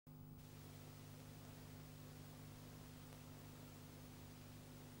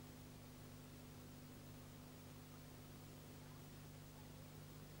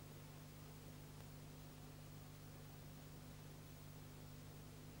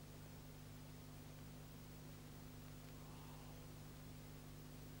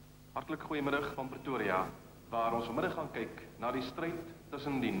Hartelijk goeiemiddag van Pretoria, waar ons vanmiddag gaan kyk na die stryd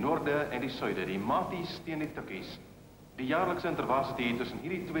tussen die noorde en die suide, die maties teen die tikkies. Die jaarlikse intervasie tussen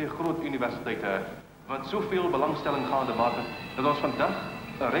hierdie twee groot universiteite wat soveel belangstelling gaande maak het, dat ons vandag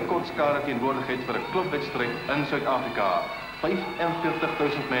 'n rekordskare teenwoordigheid vir 'n klubwedstryd in Suid-Afrika.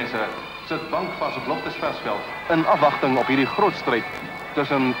 45.000 mense sit bankvas op Loftesversveld in afwagting op hierdie groot stryd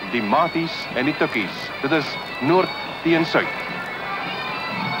tussen die maties en die tikkies. Dit is noord teen suid.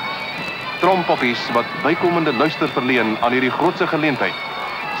 Trompoppies wat bykomende luister verleen aan hierdie grootse geleentheid.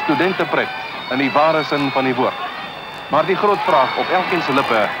 Studentepret in die ware sin van die woord. Maar die groot vraag op elkeen se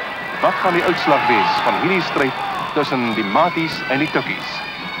lippe, wat gaan die uitslag wees van hierdie stryd tussen die maties en die tikkies?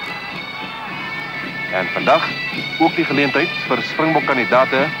 En vandag ook die geleentheid vir Springbok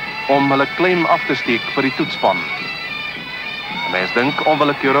kandidaate om hulle claim af te steek vir die toetsspan. Mens dink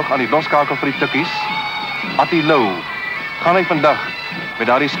onwillekeurig aan die loskakel vir die tikkies. Attie Louw, gaan hy vandag met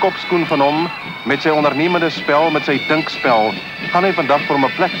daardie skopskoen van hom, met sy ondernemende spel, met sy dinkspel, gaan hy vandag vir hom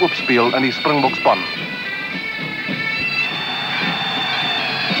 'n plek oopspeel in die Springbokspan.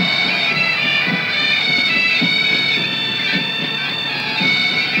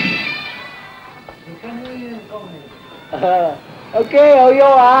 Oké, hou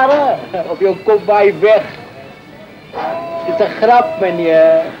jou haren op jou kop waai weg. Dit is 'n grap,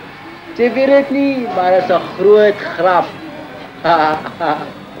 meneer. Jy weet het nie, maar dit is 'n groot grap.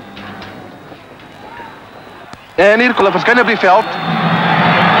 En hier kom hulle verskyn op die veld.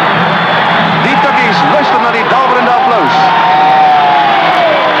 Die tikkies luister na die daverende applaus.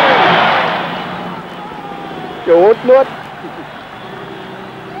 Jy hoort nooit.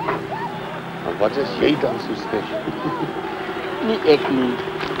 Maar wat is jy dan so special? Nie ek nie.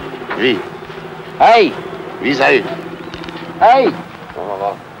 Wie? Hy. Wie is hy? Hy. Wie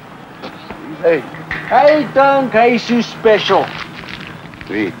is hy? Hy dink hy is so special.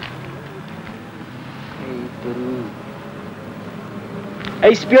 Wie? Hey, broer.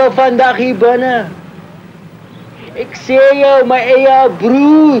 Hy speel vandag hier binne. Ek sê jou, my eie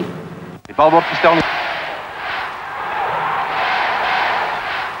broer. Die bal word gestel nie.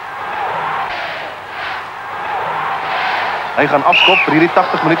 Hy gaan afskop vir hierdie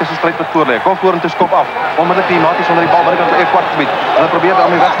 80 minute se stryd wat voorlê. Kom vorentoe, skop af. Onmiddellik die maties onder die bal binnekant van die kwartgebied. Hulle probeer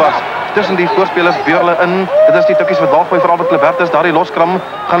daarmee wegwas. Tussen die voorspelers beur hulle in. Dit is die tikkies wat bal gooi vir Albert Klebertus. Daardie loskram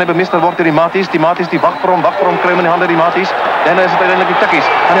gaan hy bemeester word deur die maties. Die maties die wag vir hom, kry hom in die hande die maties. En dan is dit uiteindelik die tikkies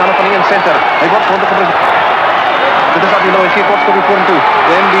aan die hande van die een senter. Hy word rondgebring. Dit is Attie Louw, hy gee kort skopie vorentoe.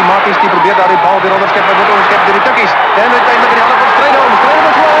 En die maties die probeer daardie bal weer onderskep, maar word onderskep deur die tikkies. En uiteindelik in die hande van Strydom. Strydom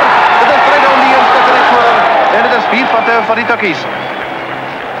is voor. Dit is Strydom die een stuk net voor. En dit is 4 punte van die tikkies.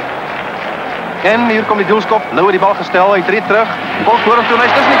 En hier kom die doelskop. Louw het die bal gestel, hy tree terug. Bal vorentoe, hy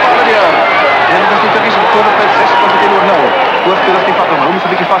is tussen die palle deur. En dit is die tikkies wat voorlop met 6 punte teenoor 0. Voorspelers die vat hom, hou moet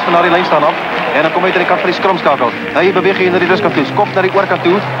 'n bietjie vas van daardie lyn staan af. En dan kom hy aan die kant van die skrumskakel. Hy beweeg hier na die ruskant toe, skop na die oorkant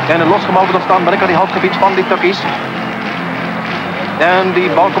toe. En 'n losgemaal word ontstaan binnekant die halfgebied van die tikkies. En die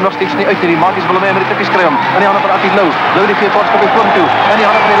bal kom nog steeds nie uit. Die maties wil hom mee met die tikkies kry hom. In die hande van Attie Louw. Louw die gee kort skopie vorentoe. In die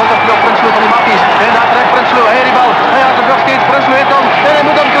hande van die linkervleuel Prinsloo van die maties. En daar trek Prinsloo, hy het die bal. Hy het nog steeds Prinsloo het hom. En hy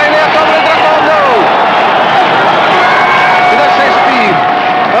moet hom kry. Nee, kom en druk hom nou. Dit is 6-4.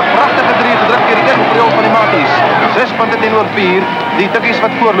 'n pragtige 3 gedruk deur die eerste van die maties. 6 punte teenoor 4. Die tikkies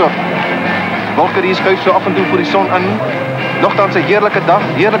wat voorloop. Wolker hier skuif so af en toe voor die son in. Nogtans 'n heerlike dag,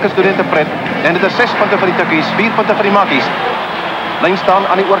 heerlike studentepret. En dit is 6 punte vir die tikkies, 4 punte vir die maties. Lyn staan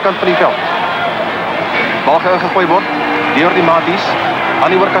aan die oorkant van die veld. Bal gegooi word deur die maties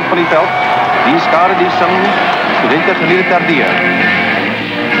aan die oorkant van die veld. Die skare die sing studente geniet terdie.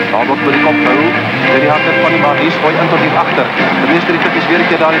 Bal word vir die kop gehou. Die harte van die maties gooi in tot hier agter. Die meeste die tikkies weer 'n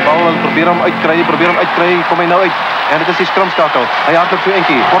keer daar die bal en probeer hom uitkry, kom hy nou uit. En dit is die skrumskakel. Hy hardloop so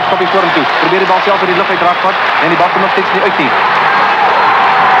eentjie, kort skopie vorentoe. Probeer die bal self uit die lug uitraakvat en die bal kom nog steeds nie uit nie.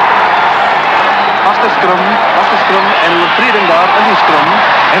 Vaste skrum en 'n oortreding daar in die skrum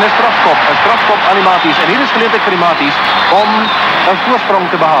en 'n strafskop aan die maties. En hier is geleentheid vir die maties om 'n voorsprong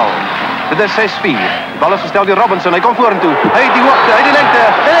te behaal. Dit is 6-4. Die bal is gestel deur Robinson. Hy kom vorentoe. Hy het die hoogte, hy het die lengte.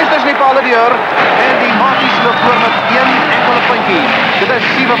 En hy is tussen die palle deur. En die maties loop voor met 1 enkele puntjie. Dit is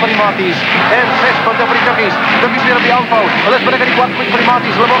 7 van die maties en 6 punte vir die tikkies. Tikkies weer op die aanval. Hulle is binne in die kwartpunt vir die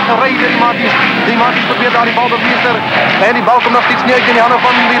maties. Hulle word gery deur die maties. Die maties probeer daar die bal bemeester. En die bal kom nog steeds nie uit in die hande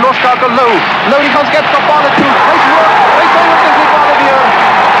van die loskakel Louw. Louw die gaan skep op palle toe. Hy is hoog. Hy is tussen die palle deur.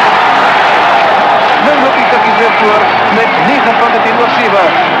 Nou loop die tikkies weer voor met 9 punte teenoor 7.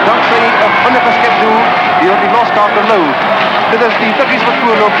 Dankzij een vinnige skepdoel deur die loskakel Louw. Dit is die tikkies wat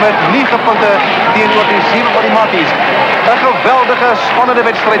voorloop met 9 punte teenoor die 7 van die maties. 'n geweldige, spannende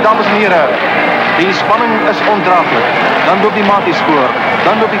wedstrijd, dames en heren. Die spanning is ondraaglik. Dan loop die maties voor.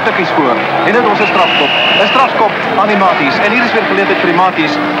 Dan loop die tikkies voor. En dit ons 'n strafskop. 'n Strafskop aan die maties. En hier is weer geleentheid vir die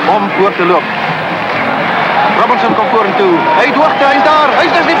maties om voor te loop. Robinson kom vorentoe. Hy het hoogte, hy is daar. Hy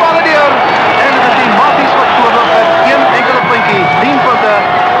is dus die bal deur. En dit is die maties wat voorloop met een enkele puntjie. 10 punte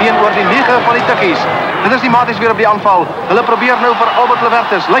teenoor die 9 van die tikkies. Dit is die maties weer op die aanval. Hulle probeer nou vir Albert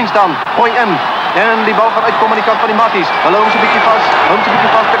Lewertes. Lyn staan. Gooi in. En die bal gaan uitkom aan die kant van die maties. Hulle hou ons 'n bietjie vas. Hou ons 'n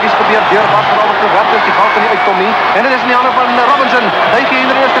bietjie vas. Tikkies probeer deurwas vir Albert Lewertes. Die bal kan nie uitkom nie. En dit is in die hande van Robinson. Hy gee in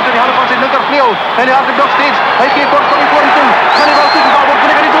die eerste in die hande van sy linkervleuel. En hy hardloop nog steeds. Hy gee kort van die vorentoe. Gaan die bal toe. Die bal word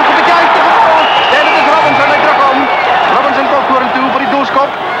aan die doelkop gejaag. En dit is Robinson. Hy druk hom. Robinson kom vorentoe vir die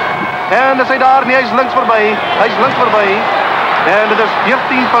doelskop. En is hy daar? Nee, hy is links verby. Hy is links verby. En dit is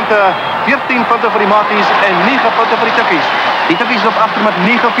 14 punte. 14 punte vir die maties en 9 punte vir die tikkies. Die tikkies loop agter met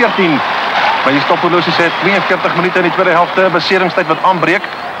 9-14. Maar die stophorlosie sê 42 minute in die tweede helfte, beseringstyd wat aanbreek.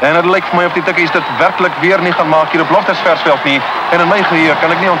 En dit lyk vir my of die tikkies dit werklik weer nie gaan maak hier op Loftusversveld nie. En in my geheue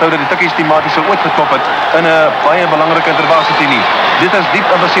kan ek nie onthou dat die tikkies die maties so ooit geklop het in 'n baie belangrike intervalsie nie. Dit is diep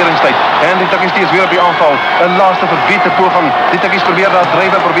in beseringstyd. En die tikkies is weer op die aanval. 'n Laaste verbiete poging. Die tikkies probeer daar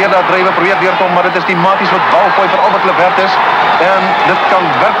drywe, probeer deurkom, maar dit is die maties wat bal gooi vir Albert Lewertes. En dit kan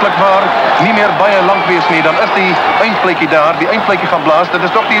werklik waar nie meer baie lank wees nie. Dan is die eindfluitjie daar. Die eindfluitjie gaan blaas. Dit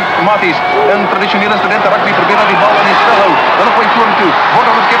is tog die maties. In tradisionele studente rugby probeer dat die bal in die spel hou. Hulle gooi vorentoe. Word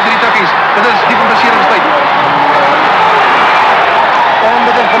onderskep deur die tikkies. Dit is diep in beseringstyd. En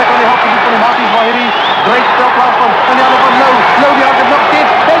dit is binne kan die helft van die maties waar hierdie dryf stel plaasvind. In die hande van Louw. Louw die hardloop nog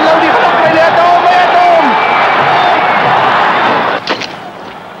steeds. En Louw die gaan opkry. Hy het hom.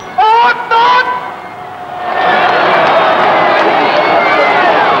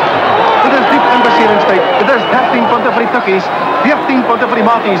 Dit is 13 punte vir die tikkies, 14 punte vir die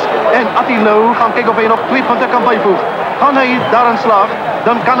maties. En Attie Louw gaan kyk of hy nog 2 punte kan byvoeg. Gaan hy daarin slaag,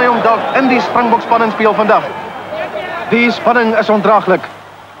 dan kan hy hom dalk in die Springbok spanning speel vandag. Die spanning is ondraaglik.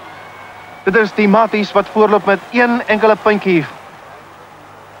 Dit is die maties wat voorloop met een enkele puntjie.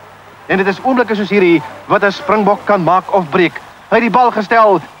 En dit is oomblikke soos hierdie wat 'n Springbok kan maak of breek. Hy het die bal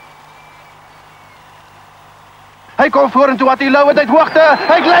gestel. Hy kom vorentoe, Attie Louw het uit hoogte.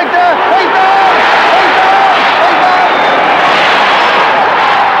 Hy glyk daar. Hy is daar.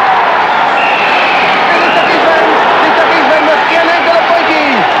 Die tikkies wen met een enkele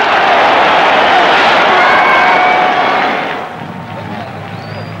puntjie.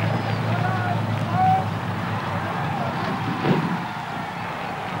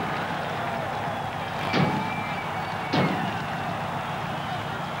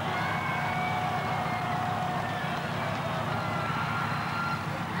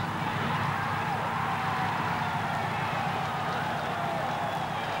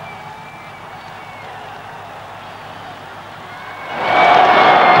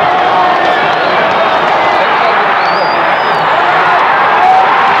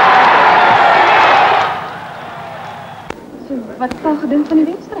 Wat het al gedink van die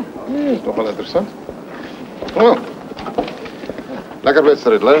wedstrijd? Nee, is toch wel interessant. Oh. Lekker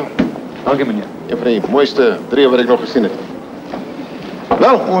wedstrijd, Louw. Dank je, meneer. Een van die mooiste 3 wat ik nog gezien heb.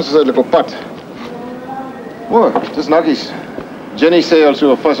 Wel, ons is eigenlijk op pad. Oh, het is nakkies. Jenny zei al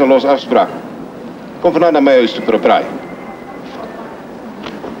zo vast en los afspraak. Kom vanavond naar mijn huis toe voor een praai.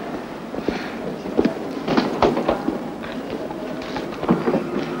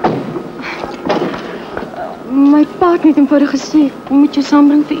 My pa het net eenvoudig gesê, jy moet jou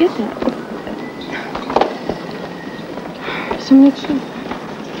saambring vir ete. Sommer net so.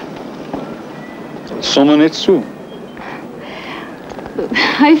 Sommer net so.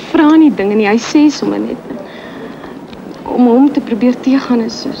 Hy vra nie dinge nie, hy sê sommer net. Om hom te probeer teëgaan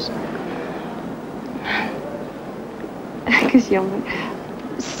is soos... Ek is jammer.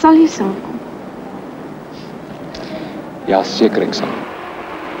 Sal jy saamkom? Ja, seker ek sal.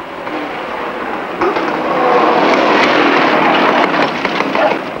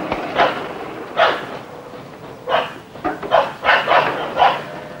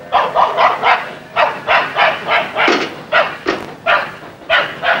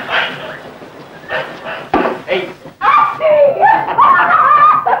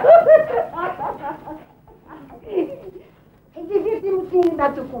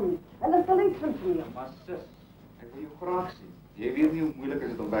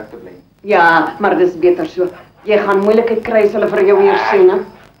 Ja, maar dis beter so. Jy gaan moeilikheid kry as hulle vir jou weer sien, hè?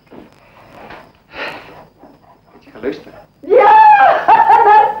 Het jy geluister? Ja,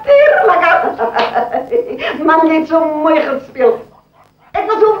 natuurlijk. Man, jy het so mooi gespeel. Ek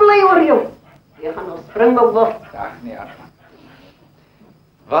was so bly oor jou. Jy gaan nog Springbok word. Ag nee, Arvan.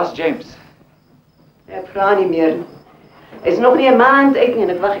 Was James? Ek vra nie meer. Is nog nie 'n maand uit nie en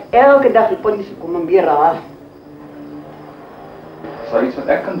ek wag elke dag die polisie kom en weer raaf. Is daar iets wat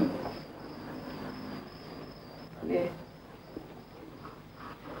ek kan doen? Nee.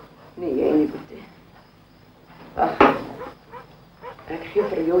 Nee, jy nie, Boetie. Ag. Ek gee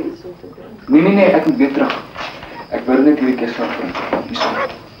vir jou iets om te drink. Nee, ek moet weer terug. Ek wou net hierdie keer slag bring. Hierso.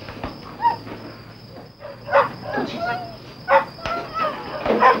 Tot ziens.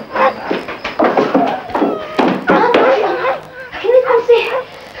 Ek weet kom sê.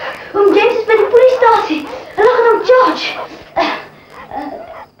 Oom James is by die polisiestasie. Hulle gaan hom charge.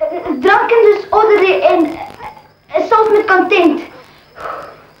 Drunken disorderly en assault met contempt.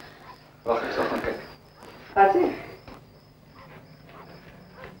 Wag, ek sal gaan kyk. Wat sê?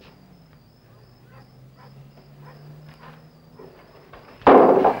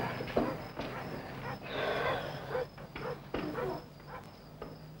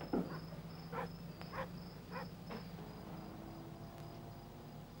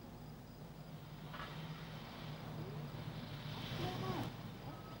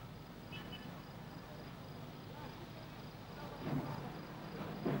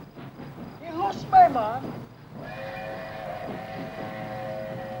 Los my man.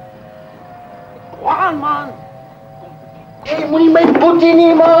 Kwaan man. Jy moenie my boetie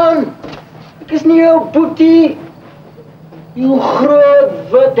nie man. Ek is nie jou boetie. Jou groot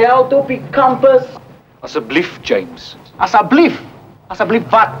wit held op die kampus. Asseblief, James. Asseblief. Asseblief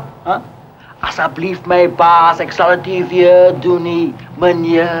wat? Huh? Asseblief my baas, ek sal dit nie weer doen nie,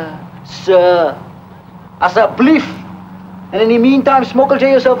 meneer, sir. Asseblief. En in die meantime smokkel jy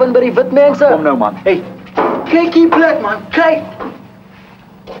jouself in by die wit mense. Kom nou man. Hey, kyk die plek man, kyk.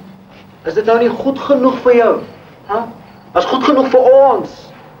 Is dit nou nie goed genoeg vir jou? Huh? Is goed genoeg vir ons.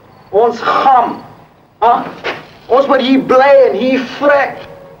 Ons gam. Huh? Ons moet hier bly en hier vrek.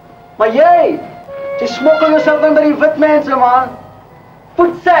 Maar jy smokkel jouself in by die wit mense man.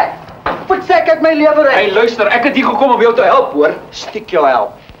 Voetsek uit my lewe uit. Hey, luister, ek het hier gekom om jou te help, hoor. Stiek jou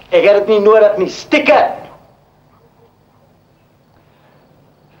help. Ek het dit nie nodig nie, stiek het.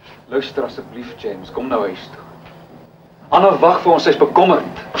 Luister asseblief, James, kom nou huis toe. Anna wag vir ons, sy's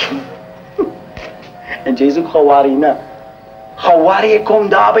bekommerd. En jy is ook Gawari, né? Gawari, ek kom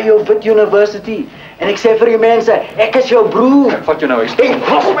daar by jou wit university. En ek sê vir die mense, ek is jou broer. Ek vat jou nou huis toe. Hey,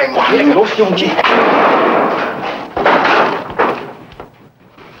 los my man. Ek los jou nie.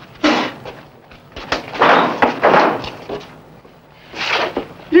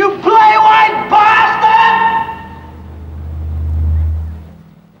 You play white bastard!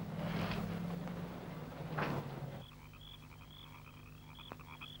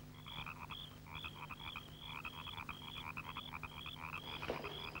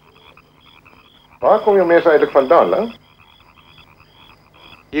 Waar kom jou mense eintlik vandaan, hè?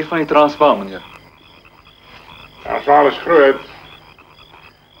 Hier van die Transvaal, meneer. Transvaal is groot.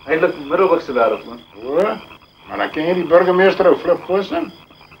 Eintlik Middelburgse wêreld, man. Hoor, maar dan ken jy die burgemeester ou Flip Goosen?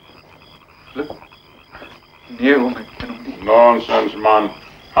 Flip? Nee, oom, ek ken hom nie. Nonsens man,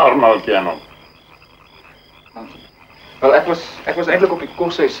 almal ken hom. Wel, ek was eintlik op die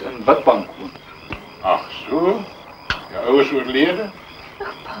koshuis in Witbank. Ag so, jou ouers oorlede?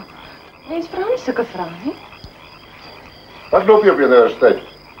 Mens vra nie sulke vrae nie. Wat loop jy op universiteit?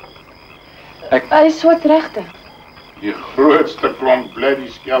 Hy is swart regte. Die grootste klomp bloody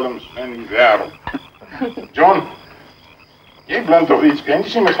skelms in die wêreld. John, jy blind toch iets, kan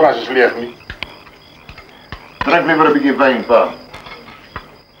jy sien my glas is leeg nie? Drink liever 'n bietjie wyn, pa.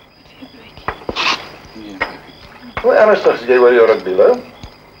 Hoe ernstig is jy oor jou rugby, hè?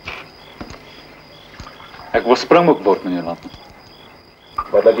 Ek wil Springbok word, meneer Latten.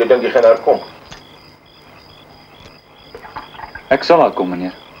 Wat dat jy dink jy gaan daar kom? Ek sal daar kom,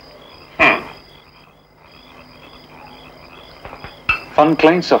 meneer. Van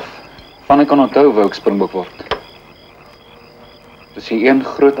kleins af, van ek kan onthou wou ek Springbok word. Dis die een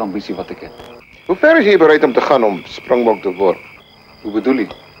groot ambisie wat ek het. Hoe ver is jy bereid om te gaan om Springbok te word? Hoe bedoel jy?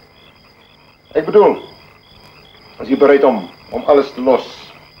 Ek bedoel, as jy bereid om alles te los,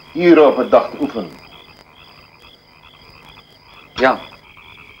 ure op 'n dag te oefen. Ja,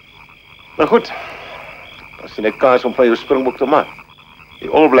 Maar goed, as jy net kans om van jou Springbok te maak. Die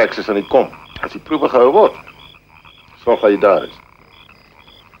All Blacks is aan die kom. As die proewe gehou word, sorg dat jy daar is.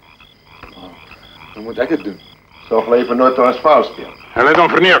 hoe moet ek dit doen? Sorg dat jy vir Noord-Transvaal speel. Hulle het hom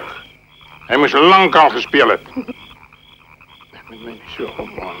verneuk. Hy moes lankal gespeel het. Ek moet my nie so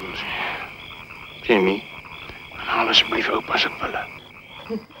opwond. Jimmy, haal asseblief oupa se pille.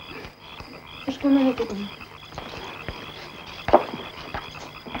 Ek kom net om.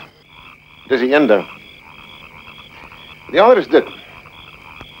 Dis die een ding. Die ander is dit.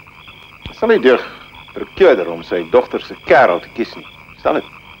 Sal jy deur verkeerder om sy dogter se kerel te kies nie. Stel dit.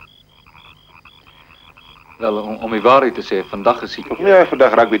 Wel, om die waarheid te sê, vandag is hy... Ja,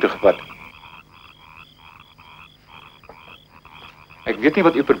 vandag rugby toe gepad. Ek weet nie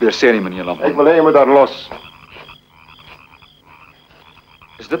wat u probeer sê nie, meneer Lampman. Ek wil hê jy moet daar los.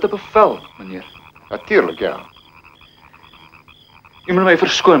 Is dit 'n bevel, meneer? Natuurlik, ja. U moet my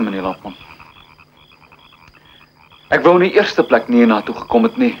verskoon, meneer Lampman. Ek wou in die eerste plek nie na toe gekom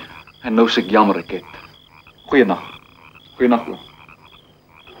het nie. En nou sê ek jammer ek het. Goeienag. Goeienag, Lou.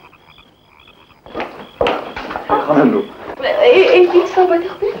 Gaan loop. Het iets daar buite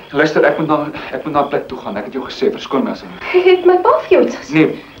gebeur? Luister, ek moet na 'n plek toe gaan. Ek het jou gesê, verskoon my asseblief. Het my pa vir jou iets gesê?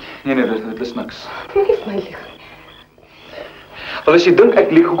 Nee, dit is niks. Ek het my lieg. Wel as jy dink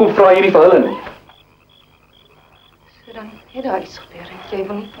ek lieg, hoekom vra jy nie vir hulle nie? So dan het daar iets gebeur en jy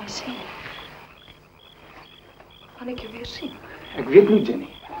wil nie vir my sê nie. Kan ek jou weer sien? Ek weet nie, Jenny.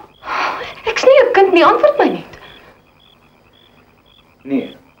 Ek's nie 'n kind nie, antwoord my net.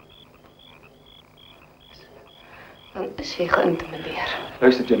 Nee. Dan is jy geïntimideer.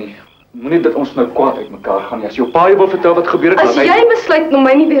 Luister, Jenny. Moenie dat ons nou kwaad uitmekaar gaan nie. As jou pa jou wil vertel wat gebeur het, As jy besluit om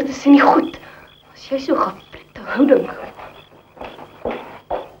my nie weer te sien nie, goed. As jy so gevlekte houding hou.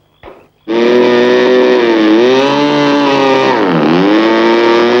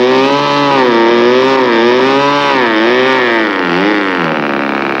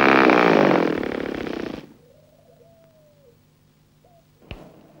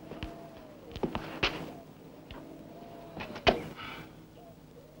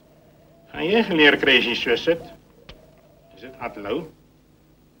 Gaan jy geleer kry as jy so sit? Is dit Attie Louw?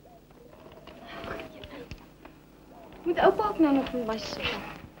 Moet oupa ook nou nog met my sit?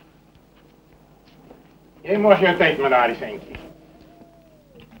 Jy mors jou tyd met daardie ventjie.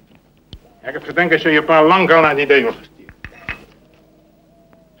 Ek het gedink as jy jou pa lankal na die duiwel gestuur.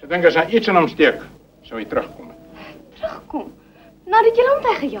 Gedink as hy iets in hom steek, sou hy terugkom. Terugkom? Nadat jy hom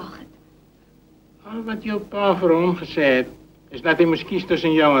weggejaag het. Al wat jou pa vir hom gesê het, is dat hy moes kies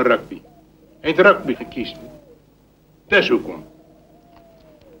tussen jou en rugby. Hy het rugby gekies. Dis hoekom.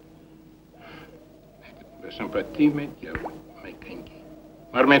 Ek het simpatie met jou, my kindjie.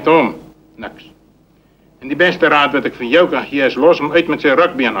 Maar met hom, niks. En die beste raad wat ek vir jou kan gee is los hom uit met sy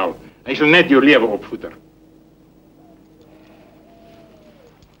rugby en al. Hy sal net jou lewe opvoeder.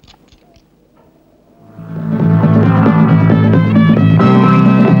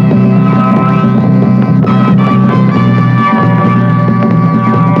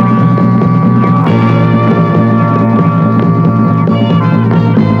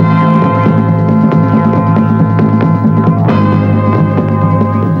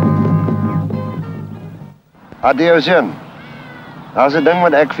 Adie jou sin. Daar's 'n ding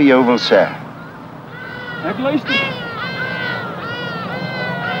wat ek vir jou wil sê. Ek luister.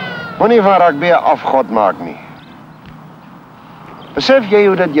 Moenie van rugby 'n afgod maak nie. Besef jy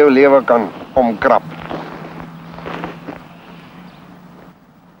hoe dit jou lewe kan omkrap?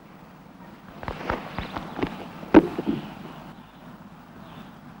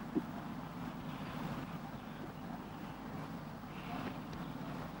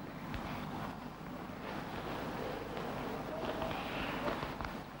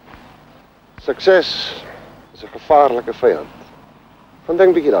 Sukses is 'n gevaarlike vyand. Gaan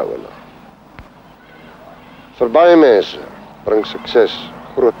dink bietjie daaroor na. Vir baie mense bring sukses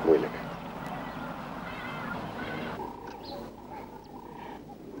groot moeilikheid.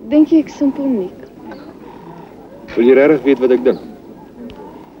 Dink jy ek simpel nie? Wil jy regtig weet wat ek dink?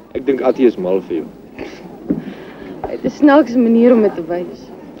 Ek dink Attie is mal vir jou. Dit is 'n snaakse manier om dit te wys.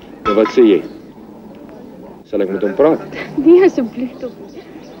 Nou wat sê jy? Sal ek met hom praat? Nee, asseblief tog nie.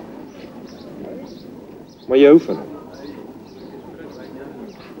 Maar jy hou van hom.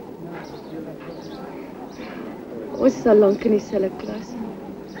 Ons is al lank in dieselfde klas.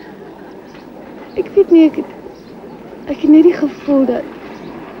 Ek weet nie, ek het net die gevoel dat...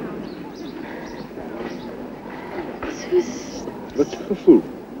 Soos... Wat gevoel?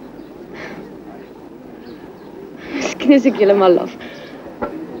 Miskien is ek heeltemal laf.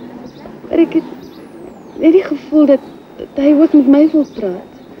 Maar ek het net die gevoel dat hy ook met my wil praat.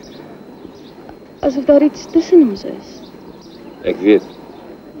 Asof daar iets tussen ons is. Ek weet.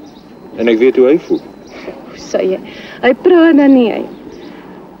 En ek weet hoe hy voel. Hoe sê jy? Hy praat dan nie,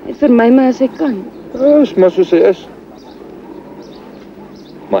 hy vir my maar as hy kan. Ja, is maar soos hy is.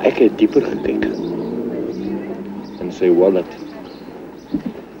 Maar ek het dieper gekyk. In sy wallet.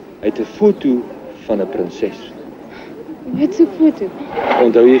 Hy het 'n foto van 'n prinses. Wat so foto?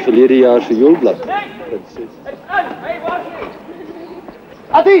 Onthou jy verlede jaar se joelblad? Prinses.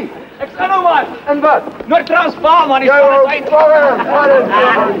 Attie! Ek sien nou man. En wat? Noord-Transvaal man, die Ja, son is uit.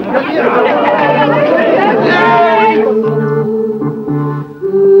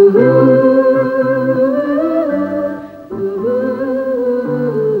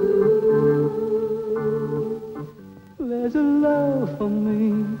 There's a love for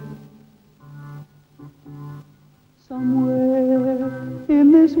me somewhere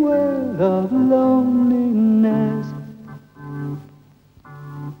in this world of loneliness.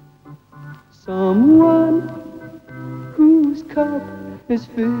 Someone whose cup is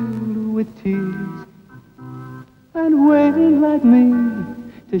filled with tears and waiting like me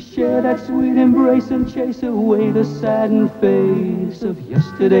to share that sweet embrace and chase away the saddened face of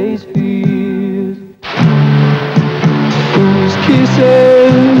yesterday's fears. Whose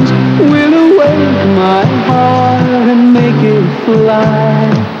kisses will awake my heart and make it fly.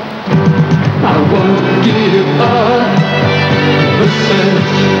 I won't give up the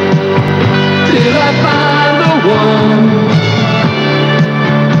search till I find the one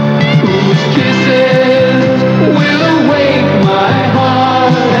whose kisses will awake my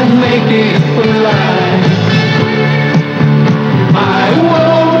heart and make it fly. I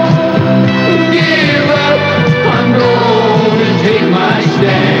won't give up, I'm going to take my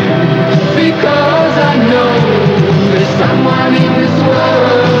stand, because I know there's someone in this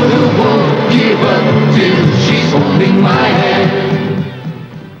world who won't give up till she's holding my hand.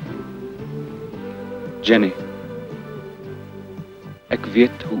 Jenny, ek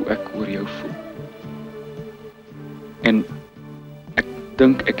weet hoe ek oor jou voel. En ek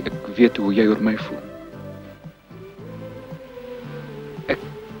dink ek weet hoe jy oor my voel. Ek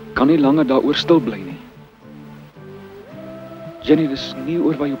kan nie langer daaroor stil bly nie. Jenny, dis nie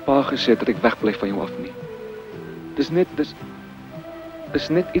oor wat jou pa gesê het dat ek wegbly van jou af nie. Dis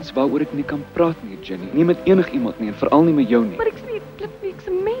net iets waaroor ek nie kan praat nie, Jenny. Nie met enigiemand nie en veral nie met jou nie. Maar ek's nie 'n klip nie, ek's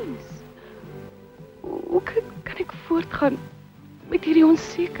 'n mens. Hoe kan ek voortgaan met hierdie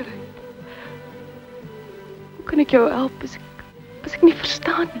onsekerheid? Hoe kan ek jou help as ek nie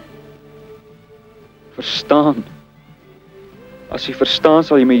verstaan nie? Verstaan? As jy verstaan,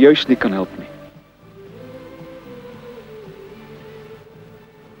 sal jy my juist nie kan help nie.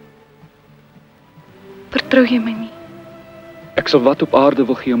 Vertrou jy my nie? Ek sal wat op aarde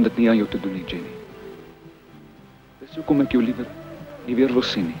wil gee om dit nie aan jou te doen nie, Jenny. Dis hoekom ek jou liewer nie weer wil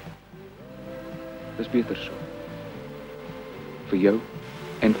sien nie. Dis beter so. Vir jou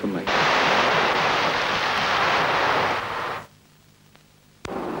en vir my.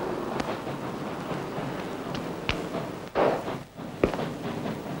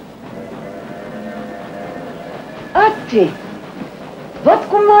 Attie, wat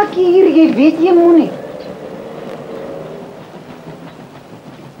kom maak jy hier? Jy weet jy moet nie.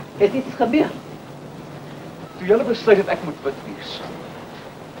 Het iets gebeur? Toe julle besluit dat ek moet wit wees,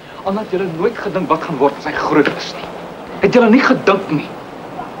 omdat julle nooit gedink wat gaan word as hy groot is nie. Het julle nie gedink nie.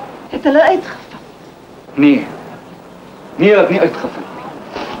 Het hulle uitgevind? Nee. Nee, hulle het nie uitgevind nie.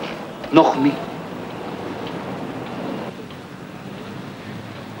 Nog nie.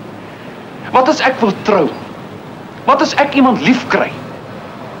 Wat as ek wil trou? Wat as ek iemand lief kry?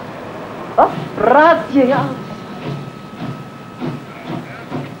 Wat praat jy aan?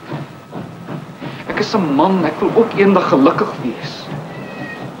 Ek is 'n man, ek wil ook eendag gelukkig wees.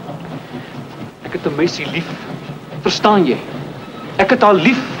 Ek het 'n meisie lief. Verstaan jy? Ek het haar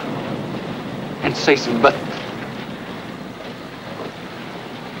lief. En sy's wit.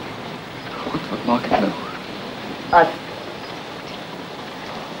 Goed, wat maak ek nou?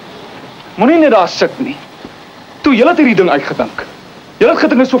 Moenie net daar sit nie. Toe, julle het hierdie ding uitgedink. Julle het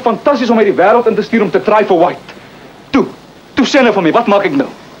gedink dit is so fantasties om uit die wêreld in te stuur om te try vir white. Toe sê nou van my, wat maak ek nou?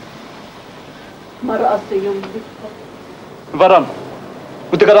 Maar as jy hom lief het. Wat dan?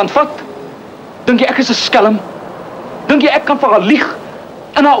 Moet ek dit aanvat? Dink jy ek is 'n skelm? Dink jy ek kan vir haar lieg?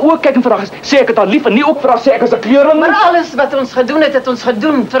 In haar oë kyk en vir haar sê ek het haar lief en nie ook vir haar sê ek is 'n kleurling? Maar alles wat ons gedoen het, het ons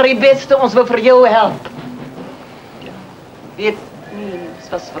gedoen vir die beste. Ons wil vir jou help. Weet nie, dit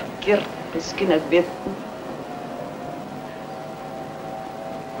was verkeerd. Miskien ek weet nie.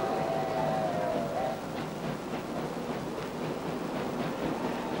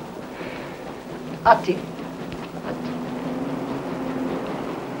 Attie.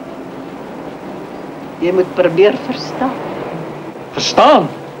 Jy moet probeer verstaan. Verstaan?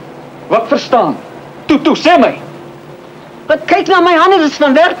 Wat verstaan? Toe, sê my. Wat kyk na my hande, dit is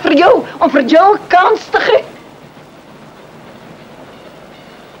van werk vir jou, om vir jou 'n kans te gee.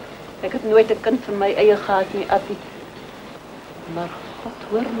 Ek het nooit 'n kind van my eie gehad nie, Attie. Maar God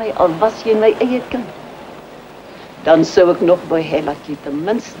hoor my, al was jy my eie kind. Dan sou ek nog by hê dat jy ten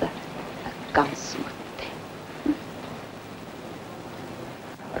minste 'n kans moet hê.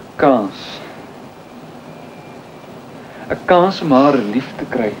 'n kans. 'n Kans om haar lief te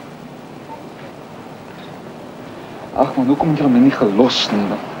kry. Ag man, hoekom het jy my nie gelos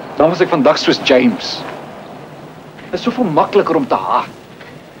nie? Dan was ek vandag soos James. Dit is soveel makliker om te haat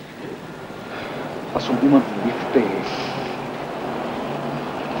as om iemand lief te hê.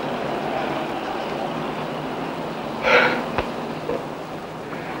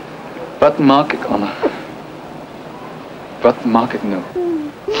 Wat maak ek, Anna? Wat maak ek nou?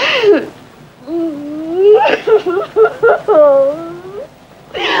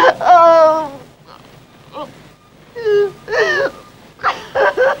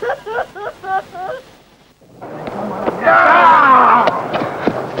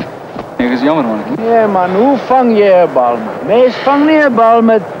 Ek is jammer, man. Nee man, hoe vang jy 'n bal? Mens vang nie 'n bal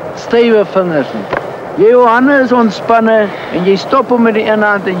met stywe vingers nie. Jou hande is ontspanne en jy stop hom met die een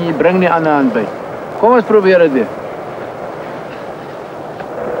hand en jy bring die ander hand by. Kom ons probeer dit weer.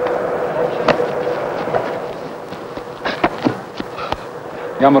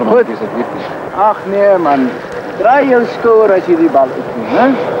 Jammer man, Goed. dis dit nie. Ag nee man, draai jou skouer as jy die bal opneem, hè?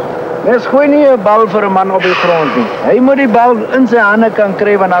 Mens gooi nie 'n bal vir 'n man op die grond nie. Hy moet die bal in sy hande kan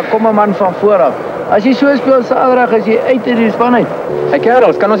kry want dan kom 'n man van voor af. As jy so speel saterdag as jy uit die span uit. Hey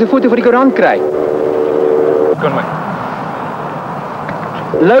kerels, kan ons 'n foto vir die koerant kry? Kan my.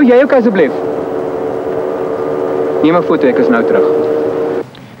 Louw, jy ook asseblief. Neem 'n foto, ek is nou terug.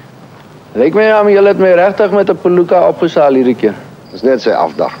 Lyk my aan julle het my regtig met 'n peluka opgesaal hierdie keer. Dis net sy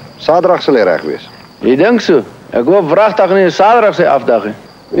afdag. Saterdag sal hy reg wees. Jy dink so? Ek hoop wragtig nie Saterdag sy afdag nie.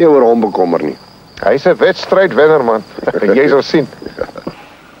 Nie oor hom bekommer nie. Hy's 'n wedstrydwenner man. Jy sal sien.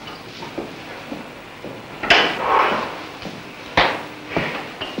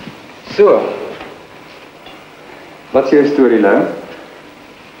 So. Wat is jou storie, Louw?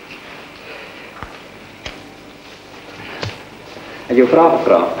 Ek jou vrae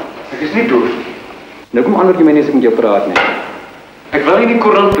gevra. Ek is nie doof. Nou kom antwoord jy my nie as ek met jou praat nie. Ek wil nie in die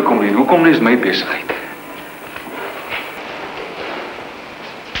koerant toe kom nie. Hoekom nie is my besigheid?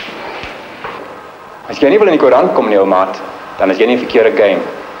 As jy nie wil in die koerant kom nie, ou maat, dan is jy nie 'n verkeerde game.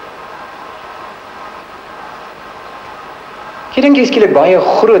 Jy dink jy skielik baie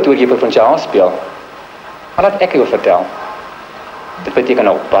groot oor jy provinsiaal speel. Maar laat ek jou vertel. Dit beteken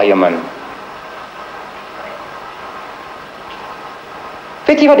ook baie min.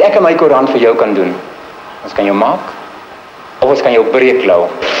 Weet jy wat ek in my koerant vir jou kan doen? Ons kan jou maak, of ons kan jou breek, Louw.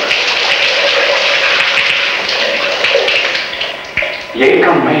 Jy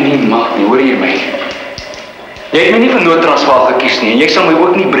kan my nie maak nie, hoor jy my? Jy het my nie van Noord-Transvaal gekies nie, en jy sal my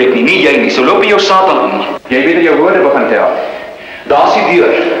ook nie breek nie, nie jy nie, so loop jy jou Satan aan. Jy weet dat jou woorde begin tel. Daar's die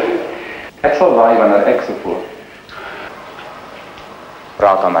deur. Ek sal waai wanneer ek so voel.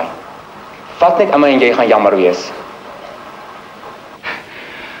 Raak aan my. Vat net aan my en jy gaan jammer wees.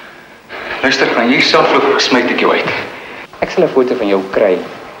 Luister, gaan jy self loop, smyt ek jou uit. Ek sal 'n foto van jou kry,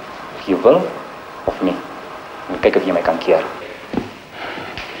 of jy wil, of nie. En kyk of jy my kan keer.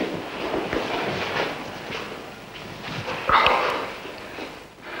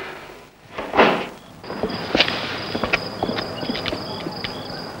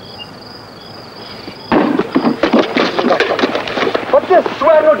 Wat is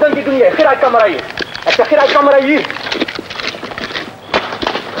swaar nou dink jy doen jy? Gee daai kamera hier. Ek sê gee daai kamera hier.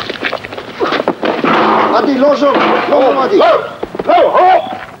 Attie, los hom! Los hom, Attie! Hou!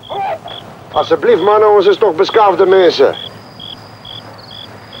 Asseblief manne, ons is nog beskaafde mense.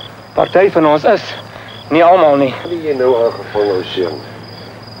 Party van ons is, nie almal nie. Wat het jy nou aangevang, ou seun?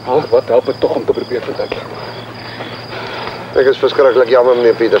 Ag, wat help dit tog om te probeer verduidelik? Ek is verskriklik jammer,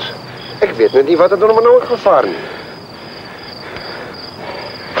 meneer Pieters. Ek weet net nie wat het hom nou gevaar nie.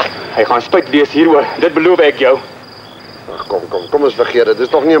 Hy gaan spyt wees hieroor, dit beloof ek jou. Ag, kom ons vergeet dit. Dit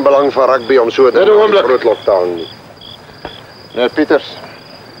is nog nie in belang van rugby om so te groot lockdown nie. Nee, Pieters.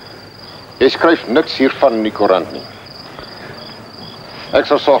 Jy skryf niks hiervan in die koerant nie. Ek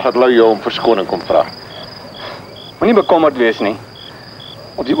sal sorg dat Louw jou om verskoning kom vra. Moenie bekommerd wees nie.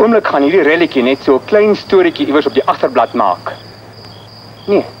 Op die oomblik gaan hierdie relletjie net so 'n klein storieetjie iewers op die agterblad maak.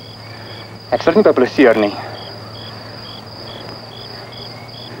 Nee. Ek sal nie publiseer nie.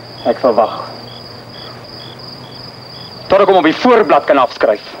 Ek sal wag. Tot ek hom op die voorblad kan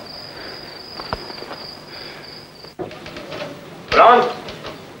afskryf. Brand!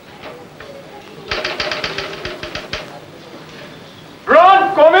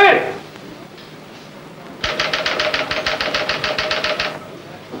 Brand, kom hier!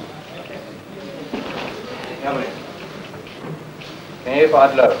 Ja, meneer. Ken jy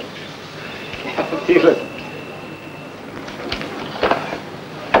Eckard Rabe? Ja, natuurlijk.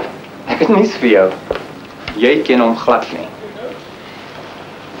 Ek het niets vir jou. Jy ken hom glad nie.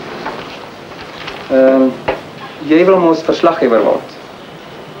 Jy wil ons verslaggewer word.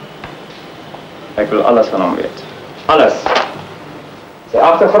 Ek wil alles van hom weet. Alles. Sy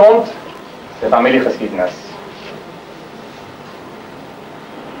agtergrond, sy familiegeskiedenis.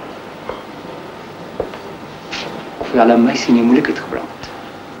 Of jy al 'n meisie in die moeilikheid gebring het.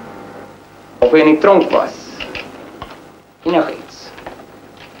 Of hy in die tronk was. Enigiets.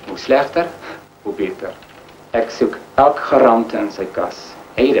 Hoe slegter, hoe beter. Ek soek elke geramte in sy kas.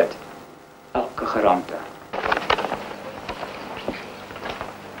 Hy dit. Elke geramte.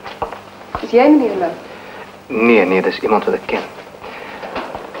 Is jy meneer Louw? Nee, dis iemand wat ek ken.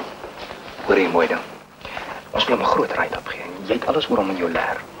 Hoor jy mooi ding. Ons wil hom 'n groot ride opgee. Jy het alles oor hom in jou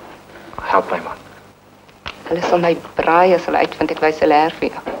leer. Help my man. Hulle sal my braai as hulle uitvind ek wys hulle leer vir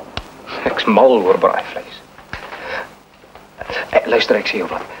jou. Ek's mal oor braaivleis. Luister, ek sê jou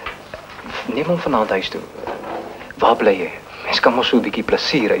wat. Neem hom vanaand huis toe. Waar bly jy? Mens kan mos so 'n bietjie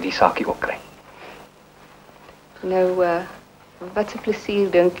plesier uit die saakie ook kry. Nou, wat se plesier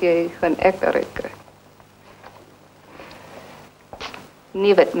dink jy gaan ek daaruit kry?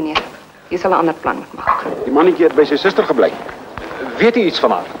 Nee, weet meneer. Jy sal 'n ander plan moet maak. Die mannetjie het by sy suster gebly. Weet jy iets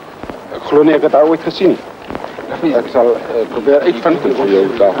van haar? Ek glo nie ek het haar ooit gesien nie. Ek sal probeer uitvind en vir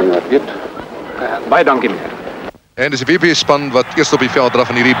jou daarvan laat weet. Baie dankie meneer. En dis die WP-span wat eerst op die veld draf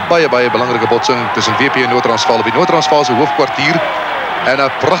in hierdie baie belangrike botsing tussen WP en Noord-Transvaal op die Noord-Transvaalse hoofkwartier. En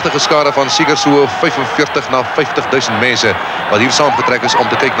 'n pragtige skare van seker so 45 na 50.000 mense wat hier saamgetrek is om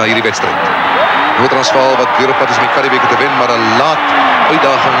te kyk na hierdie wedstryd. Noord-Transvaal wat weer op pad is om die Karibeker te wen, maar 'n laat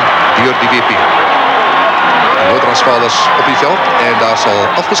uitdaging deur die WP. Noord-Transvaal is op die veld en daar sal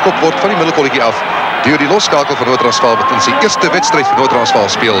afgeskop word van die middelkolletjie af deur die losskakel van Noord-Transvaal wat in sy eerste wedstryd vir Noord-Transvaal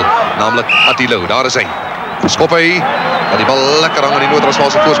speel, naamlik Attie Louw. Daar is hy. Skop hy, maar die bal lekker hang aan die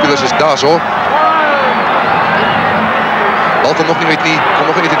Noord-Transvaalse voorspelers is daar so. Bal kom nog nie uit nie,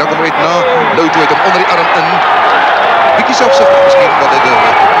 dan kom hy uit na Louw toe, het hom onder die arm in. Bietjie selfsugtig miskien, want hy het 'n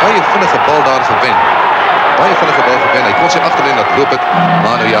baie vinnige bal daar gewen. Hy kon sy agterlyn laat loop het,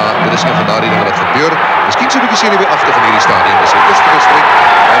 maar nou ja, dit is een van daardie dinge wat gebeur. Miskien so 'n bietjie senuweeagtig in hierdie stadium. Dis sy eerste wedstryd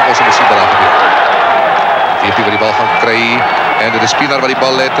en ons moet sien wat daar gebeur. WP wat die bal gaan kry en dit is Pienaar wat die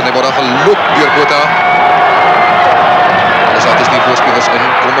bal het en hy word dan geloop deur Botha. Alles wat is die voorspelers in,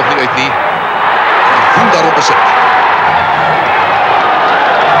 kom nog nie uit nie. En voel daarop besit.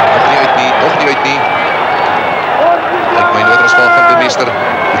 Nog nie uit nie. Kijk my Noord-Transvaal van de meester.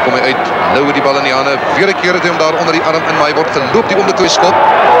 Hier kom hy uit, Louw het die bal in die hande. Weer 'n keer het hy hom daar onder die arm in, maar hy word geloop die om toe skop.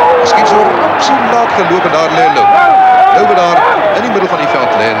 Miskien so laat geloop en daar lê Louw. Louw wat daar in die middel van die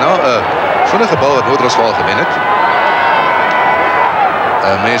veld lê na 'n vinnige bal wat Noord-Transvaal gewen het.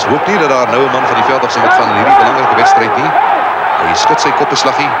 Mens hoop nie dat daar nou 'n man van die veld af sal moet van in hierdie belangrike wedstryd nie. Hy skud sy kop 'n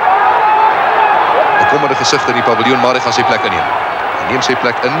slaggie. 'n Bekommerde gesig in die paviljoen, maar hy gaan sy plek inneem. Hy neem sy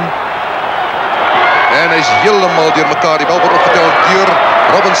plek in. En hy is heeltemal deur mekaar. Die bal word opgetel deur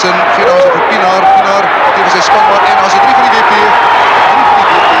Robinson. Vier dames vir Pienaar. Pienaar teenoor sy spanmaat en as 'n 3 vir die WP.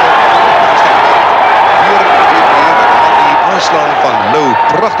 Die aanslaan van Louw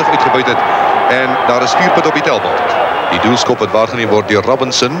pragtig uitgebuit het en daar is 4 punte op die telbord. Die doelskop wat waargeneem word deur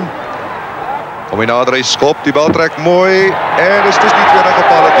Robinson. Kom hy nader, hy skop, die bal trek mooi en is dus die tweede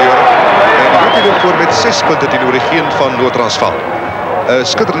gepaalde deur. En die WP voor met 6 punte teenoor die geen van Noord-Transvaal. 'n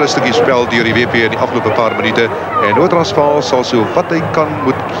Skitterende stukkie spel deur die WP in die afgelope paar minute en Noord-Transvaal sal so wat hy kan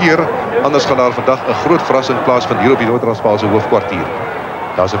moet keer, anders gaan daar vandag 'n groot verrassing plaasvind hier op die Noord-Transvaalse hoofkwartier.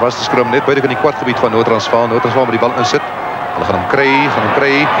 Daar is 'n vaste skrum net buite in die kwartgebied van Noord-Transvaal. Noord-Transvaal met die bal insit. Hulle gaan hom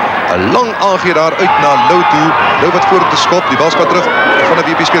kry. 'n Lang aangee daar uit na Louw toe. Louw wat voor te skop, die bal spat terug van 'n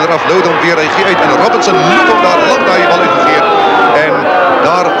WP speler af. Louw dan weer, hy gee uit en Robinson loop hom daar lank daai bal uitgegee. En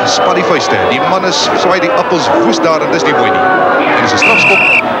daar spat die vuiste. Die manne swaai die appels woes daar en dis nie mooi nie. En dis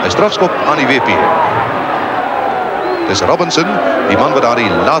 'n strafskop aan die WP. Dis Robinson, die man wat daar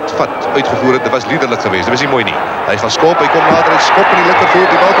die laat vat uitgevoer het. Dit was liderlik geweest. Dit was nie mooi nie. Hy gaan skop, hy kom nader, hy skop in die linkervoet,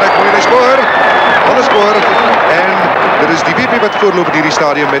 die bal trek mooi en hy skoor. Alles skoor. En dit is die WP wat voorloop in hierdie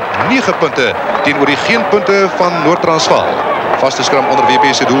stadium met 9 punte teenoor die geen punte van Noord-Transvaal. Vaste skram onder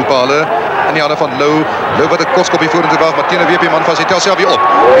WP se doelpale in die hande van Louw. Louw wat 'n kotskopie vorentoe waag, maar teen 'n WP man van sy tel self weer op.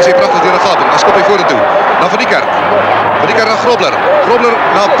 Hy sê pragtig deur 'n gaping. Dan skop hy vorentoe. Na Van die Kerk. Van die Kerk na Grobler. Grobler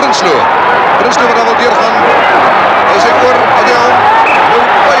na Prinsloo. Prinsloo wat dan wil deurgaan. Hy sê voor Adel. Louw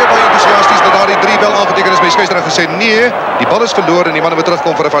baie entoesiasties dat daar die 3 wel aangeteken is. My skeieregter gesê nee, die bal is verloor en die manne moet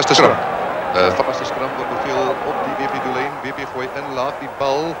terugkom vir 'n vaste skram. Vaste skram word beveel op die WP doellyn. WP gooi in, laat die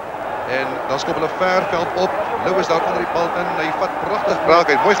bal en dan skop hulle ver veld op. Louw is daar onder die bal in. Hy vat pragtig raak.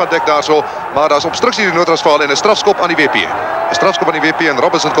 Hy het mooi gaan dek daarso, maar daar's obstruksie in Noord-Transvaal en 'n strafskop aan die WP. 'n Strafskop aan die WP en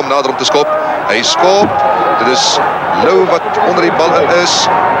Robinson kom nader om te skop. Hy skop. Dit is Louw wat onder die bal in is.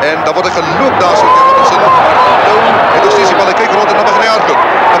 En dan word hy geloop daar so deur Robinson. Louw het nog steeds die bal. Hy kyk rond en dan begin hy hardloop.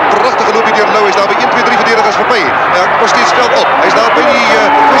 'n Pragtige loopie deur Louw. Hy is daar by 1, 2, 3 verdedigers verby. Hy hak nog steeds veld op. Hy is daar by die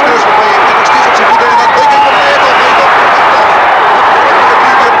voorspelers verby en nog steeds op sy voete en dan kyk hy kom hy het op.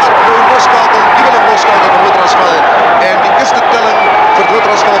 Losskakel, die wil hem losskakel van Noord-Transvaal. En die eerste telling vir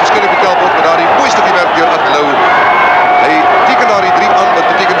Noord-Transvaal verskyn op die telbord met daar die mooiste die werk deur Attie Louw. Hy teken daar die 3 aan, wat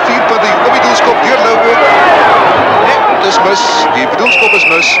beteken 4 punte hier op die doelskop deur Louw ook. Nee, dit is mis, die doelskop is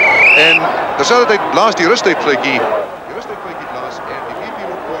mis. En terselfdertyd blaas die rustydfluitjie. Die rustydfluitjie blaas en die VP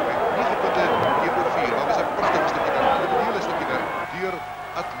loop voor met 9 punte hier oor 4. Maar dis 'n pragtige stukkie werk, 'n hele stukkie werk deur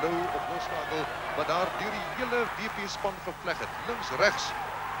Attie Louw op losskakel, wat daar deur die hele VP span gevleg het. Links, regs,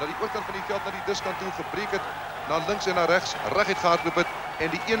 na die oorkant van die veld, na die diskant toe gebreek het, na links en na regs, reguit gehardloop het en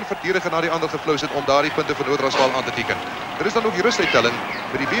die een verdediger na die ander geflous het om daardie punte vir Noord-Transvaal aan te teken. Dit is dan ook die rustydtelling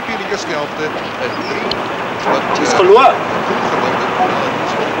met die VP in die eerste helfte in 3 wat is verloor.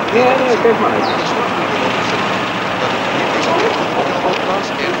 Nee, kyk maar uit.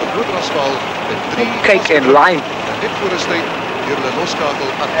 Noord-Transvaal met 3 kyk en line. Net voor rustyd deur hulle losskakel.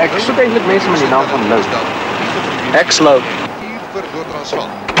 Ek soek eintlik mense met die naam van Louw. Ek's Louw. Vir Noord-Transvaal.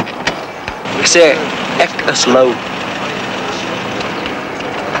 Ek sê, ek is Louw.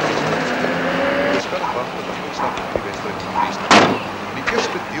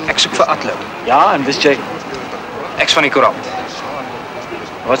 Ek soek vir Attie Louw. Ja, en dis jy. Ek's van die koerant.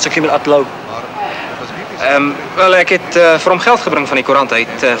 Wat soek jy met Attie Louw? Wel, ek het vir hom geld gebring van die koerant. Hy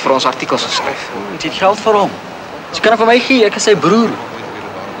het vir ons artikels geskryf. Het jy geld vir hom? Jy kan vir my gee, ek is sy broer.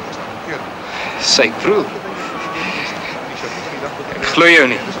 Sy broer? Ek glo jou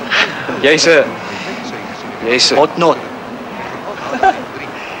nie. Jy's 'n hotnot.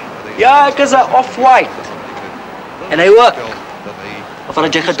 Ja, ek is 'n off-white. En hy ook. Of wat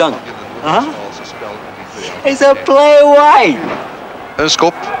het jy gedink? Hy's 'n play white. 'n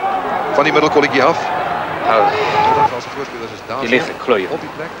skop van die middelkolletjie af. Jy lief, ek glo jou.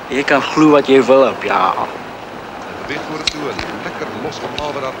 Jy kan glo wat jy wil op, ja. Beweeg vorentoe, lekker los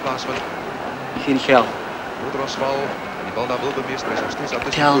van wat daar plaasvind. Geen geld. Noord-Transvaal, die bal daar wil bemeester, hy is nog steeds aan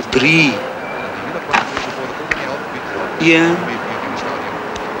Tel 3. 1,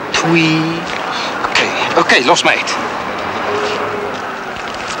 2. Oké, los my uit.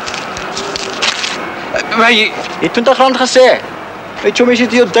 Maar jy het R20 gesê. Weet jy, mens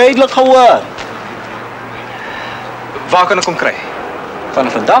het jou duidelik gehoor. Waar kan ek hom kry?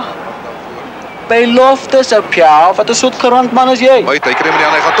 Vandag? By Loftus op jou. Wat 'n soort koerantman is jy? Hy kry hom nie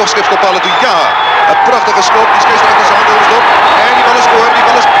aan, hy gaan tog skipskop haal toe. Ja, 'n pragtige skop. Die skeieregter se hande is op en die bal is oor. Die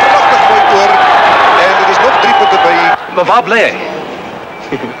bal is pragtig mooi oor. En dit is nog 3 punte by. Maar waar bly hy?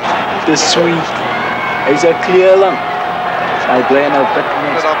 Dis sweet. Hy's 'n kleurling. Hy bly in 'n put.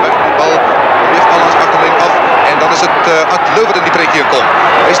 Daar bly die bal beweeg alles agterlyn af en dan is dit Attie Louw wat in die prentjie kom.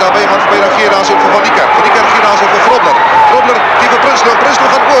 Hy is daar by iemand verby dan gee daar so vir Van die Kerk. Van die Kerk gee daar so vir Grobler. Grobler die vir Prinsloo. Prinsloo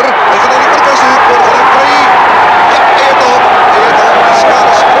gaan oor. Hy gaan aan die oorkant se hoek voor. Gaan kry. Ja, hy het al. Die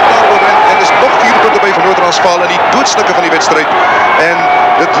skade skop daar oor en is nog 4 punte by vir Noord-Transvaal in die doodstukke van die wedstryd. En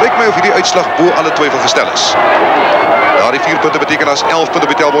dit lyk my of hierdie uitslag bo alle twyfel gestel is. Daardie 4 punte beteken as 11 punte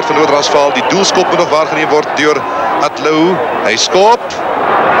op die telbord vir Noord-Transvaal. Die doelskop moet nog waargeneem word deur Attie Louw. Hy skop.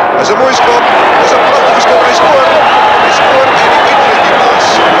 Dis 'n mooi skop. Dis 'n pragtige skop. Hy skoor. Hy skoor en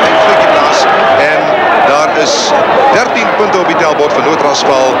die uitvlug die plaas. En daar is 13 punte op die telbord vir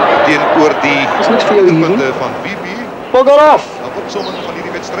Noord-Transvaal teenoor die punte van VP. Bogger af. Nou opsomming van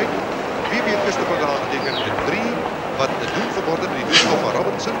hierdie wedstryd. VP het gister vandag geteken in 3 wat 'n doel geword het met die doelskop van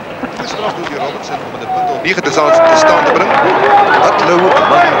Robinson. Die straf doel die Robinson om 'n punt op 9 te staan te bring. Attie Louw, 'n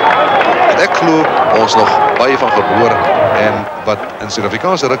man wat ek glo ons nog baie van gehoor en wat in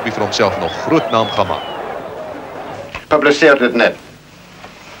Suid-Afrikaanse rugby vir homself nog groot naam gaan maak. Publiseer dit net.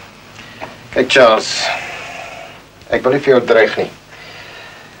 Kyk Charles, ek wil nie vir jou dreig nie.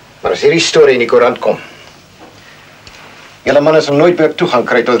 Maar as hierdie storie in die koerant kom, julle manne sal nooit weer toegang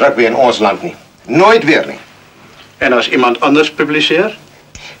kry tot rugby in ons land nie. Nooit weer nie. En as iemand anders publiseer?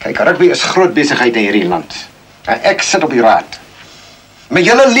 Kyk, rugby is groot besigheid in hierdie land. En ek sit op die raad. My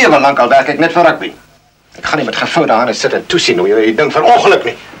hele lewe lank al werk ek net vir rugby. Ek gaan nie met gevoude hande sit en toesien hoe jy ding vir ongeluk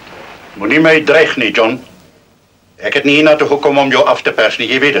nie. Moenie my dreig nie, John. Ek het nie hiernatoe gekom om jou af te pers nie,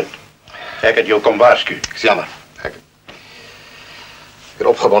 jy weet het. Ek het jou kom waarsku. Dis jammer. Ek het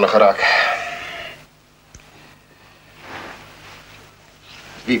opgewonde geraak.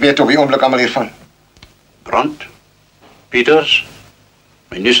 Wie weet op die oomblik allemaal hiervan? Brandt, Pieters,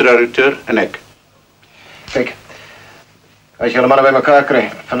 my nuusredakteur en ek. Kijk, as julle manne by mekaar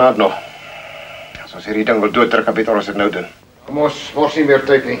kry, vanavond nog. As ons hierdie ding wil dooddruk, dan weet ons dit nou doen. Kom ons, mors nie meer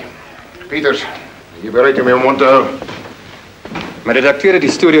tyd nie. Pieters, jy bereid om jou mond te hou. My redakteur het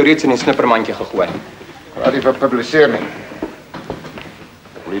die storie reeds in die snippermandjie gegooi. Laat die verpubliseer nie.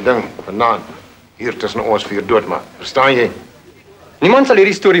 Ek wil die ding vanaand hier tussen ons vier doodmaak. Verstaan jy? Niemand sal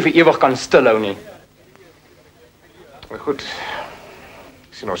hierdie storie vir ewig kan stilhou nie. Maar goed,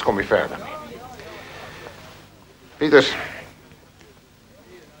 ek sien ons kom nie verder nie. Pieters,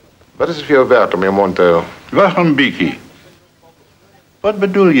 wat is het vir jou werd om jou mond te hou? Wacht een bietjie. Wat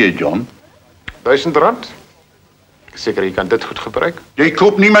bedoel jy, John? R1000? Ek is seker jy kan dit goed gebruik. Jy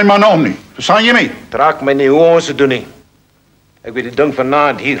koop nie my manne om nie. Verstaan jy my? Draak my nie hoe ons het doen nie. Ek weet die ding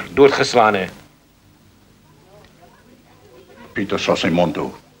vanaand hier doodgeslaan hè. Pieter sal sy mond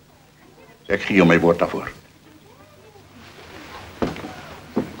hou. Ek gee jou my woord daarvoor.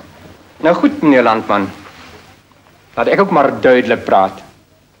 Nou goed, meneer Landman. Laat ek ook maar duidelik praat.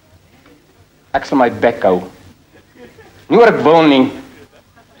 Ek sal my bek hou. Nie oor ek wil nie,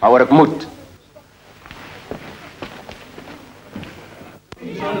 maar oor ek moet.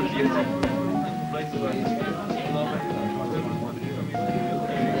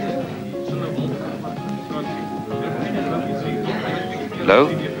 Lou,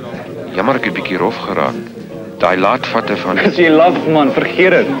 jammer ek het 'n bietjie rof geraak. Daai laatvatte van... As jy laf man,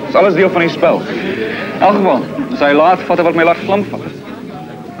 vergeet dit. Dis alles deel van die spel. In elk geval, dis hy laatvatte wat my laat glimp vat.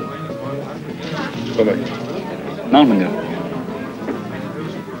 Kom maar. Nou meneer.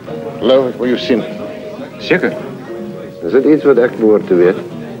 Lou, ek wil jou sien. Seker. Is dit iets wat ek behoort te weet?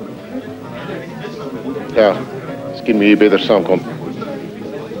 Ja, miskien moet jy beter saamkom.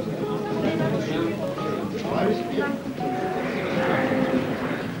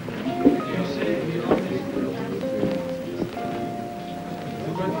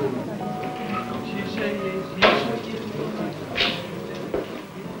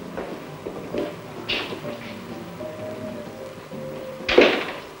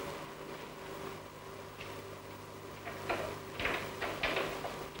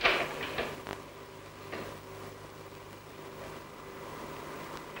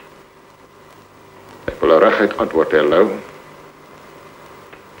 Ek wil 'n reguit antwoord hê, Lou.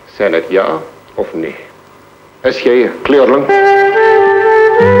 Sê net ja of nee. Is jy 'n kleurling?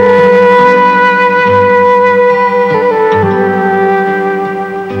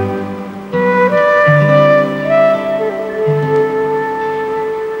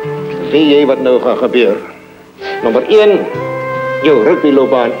 Weet jy wat nou gaan gebeur? Nommer 1, jou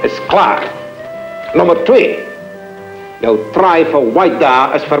rugbyloopbaan is klaar. Nommer 2, jou try vir white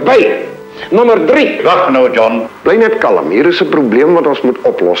daar is verby. Nommer 3. Wag nou, John. Bly net kalm. Hier is 'n probleem wat ons moet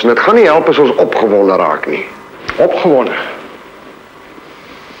oplos. En dit gaan nie help as ons opgewonde raak nie. Opgewonde.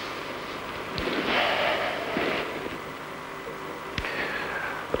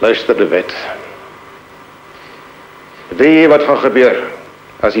 Luister de wet. Weet jy wat gaan gebeur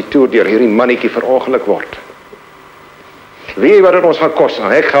as die toer deur hierdie mannetjie verongeluk word? Weet jy wat dit ons gaan kos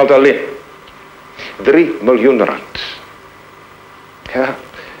aan hekgeld alleen? 3 miljoen rand. Ja,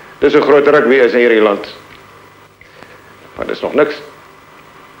 dis 'n groot rugby is in hierdie land. Maar dis nog niks.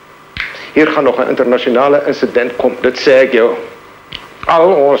 Hier gaan nog 'n internasionale insident kom, dit sê ek jou.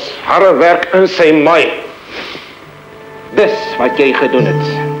 Al ons harde werk in sy maai. Dis wat jy gedoen het.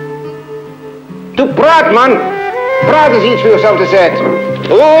 Toe praat man! Praat is iets vir jouself te sê.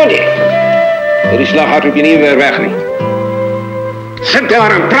 O nee! Hierdie slag hardloop jy nie weer weg nie. Sit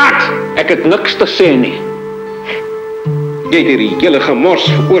daar en praat! Ek het niks te sê nie. Jy het hierdie hele gemors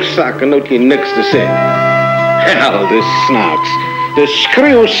veroorsaak en nou het jy niks te sê. Hel, dis snaaks. Dis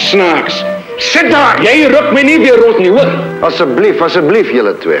skreeu snaaks. Sit daar! Jy ruk my nie weer rond nie, hoor? Asseblief, asseblief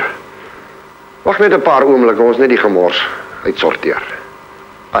julle twee. Wag net 'n paar oomblikke, ons net die gemors uitsorteer.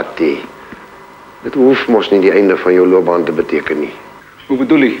 Attie, dit hoef mos nie die einde van jou loopbaan te beteken nie. Hoe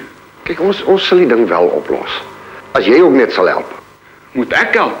bedoel jy? Kyk, ons sal die ding wel oplos. As jy ook net sal help. Moet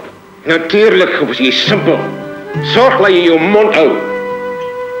ek help? Natuurlik, was jy simpel. Sorg dat jy jou mond hou.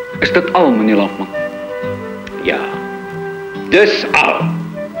 Is dit al, meneer Landman? Ja, dis al.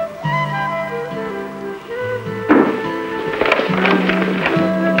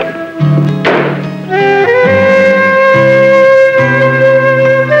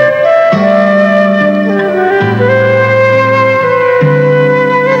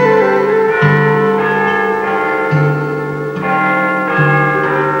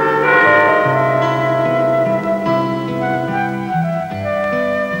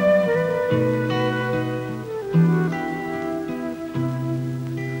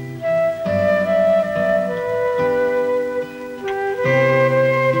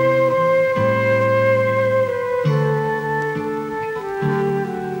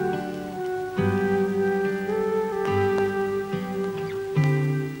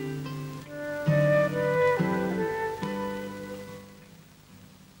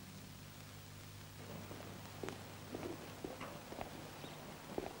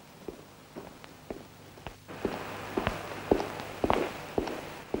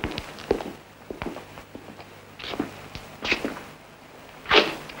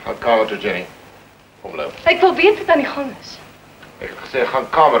 kamer toe, Jenny. Kom, Louw. Ek wil weet wat aan die gang is. Ek het gesê, gaan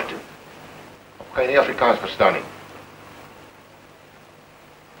kamer toe. Of kan jy nie Afrikaans verstaan nie?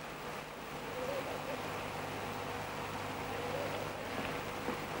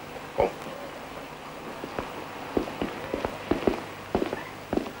 Kom.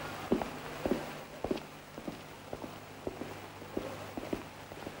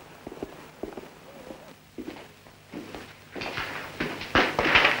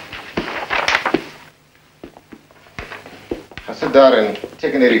 Ga sit daar en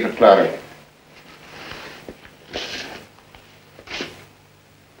teken hierdie verklaring.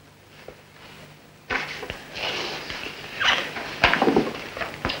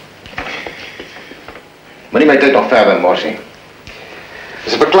 Moenie my tyd nog verder mors nie.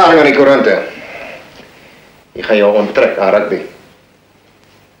 Dis 'n verklaring aan die koerante. Jy gaan jou onttrek aan rugby.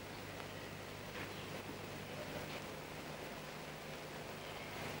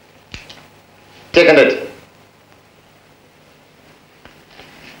 Teken dit.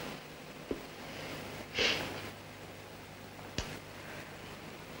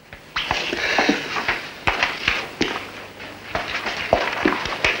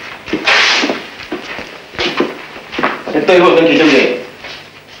 Wat dink jy doen jy?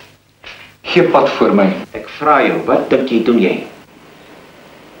 Gee pad voor my. Ek vra jou, wat dink jy doen jy?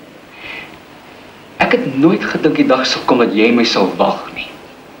 Ek het nooit gedink die dag sal kom dat jy my sal wag nie.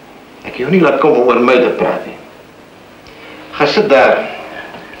 Ek jou nie laat kom om oor my te praat nie. Ga sit daar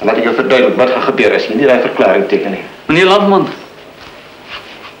en laat ek jou verduidelik wat gaan gebeur as jy nie daai verklaring teken nie. Meneer Landman,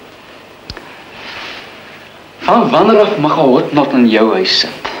 van wanneer af mag 'n hotnot in jou huis sit?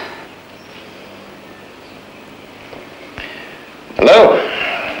 Hallo.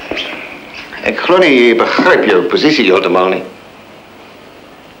 Ek glo nie jy begryp jou posisie heeltemal nie.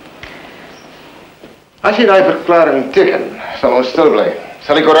 As jy daai verklaring teken, sal ons stil bly.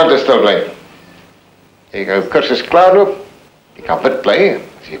 Sal die koerante stil bly. Jy kan jou kursus klaarloop. Jy kan bid bly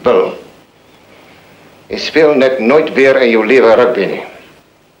as jy wil. Jy speel net nooit weer in jou lewe rugby nie.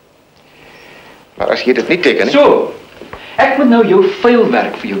 Maar as jy dit nie teken nie... So, ek moet nou jou vuil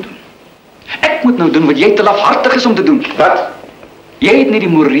werk vir jou doen. Ek moet nou doen wat jy te lafhartig is om te doen. Wat? Jy het nie die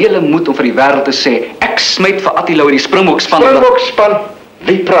morele moed om vir die wêreld te sê, ek smyt vir Attie Louw in die Springbok span. Springbok span?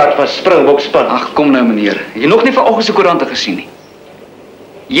 Wie praat van Springbok span? Ag, kom nou meneer. Jy het nog nie vanoggend se koerante gesien nie.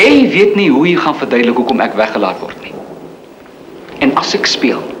 Jy weet nie hoe jy gaan verduidelik hoekom ek weggelaat word nie. En as ek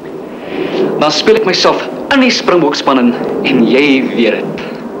speel, dan speel ek myself in die Springbok span in en jy weet dit.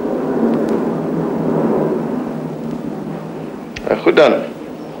 Goed dan.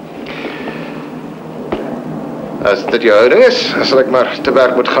 As dit jou houding is, dan sal ek maar te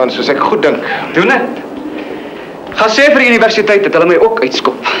werk moet gaan soos ek goed dink. Doen dit. Ga sê vir die universiteit dat hulle my ook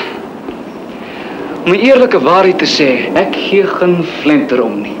uitskop. Om 'n eerlike waarheid te sê, ek gee geen flenter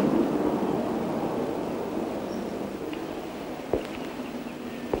om nie.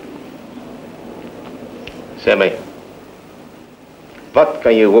 Sê my, wat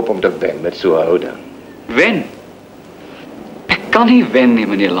kan jy hoop om te wen met so 'n houding? Wen? Ek kan nie wen nie,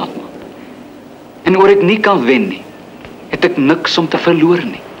 meneer Landman. En oor ek nie kan wen nie, het ek niks om te verloor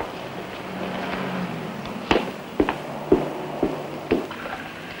nie.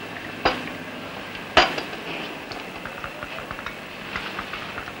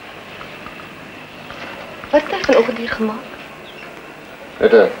 Wat het jy vanoggend hier gemaak?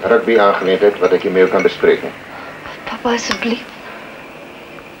 Dit 'n rugby aangeleentheid wat ek met jou kan bespreek nie. Papa, asseblief.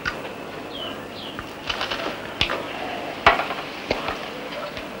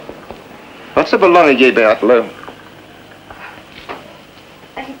 Wat se belang het jy by Attie Louw?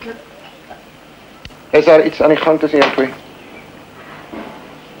 Eintlik. Is daar iets aan die gang tussen julle twee?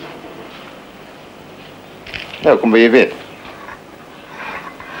 Nou, kom by jy weet.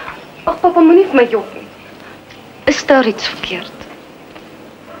 Ag, papa, moenie vir my jok nie. Is daar iets verkeerd?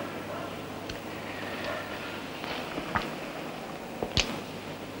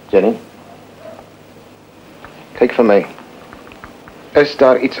 Jenny? Kyk vir my. Is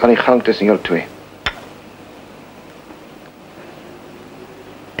daar iets aan die gang tussen julle twee?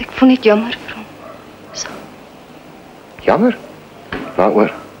 Ek voel net jammer vir hom. So. Jammer?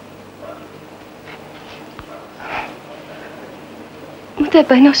 Waaroor? Moet hy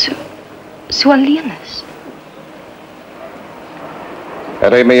byna so alleen is?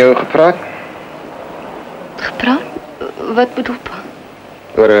 Het hy met jou gepraat? Gepraat? Wat bedoel pa?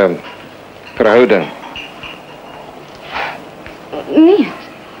 Oor 'n verhouding. Nee.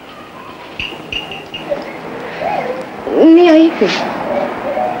 Nee, hy het nie.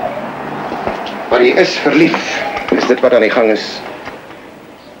 Maar jy is verlief. Is dit wat aan die gang is?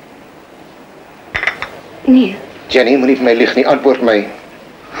 Nee. Jenny, moenie vir my lieg nie. Antwoord my.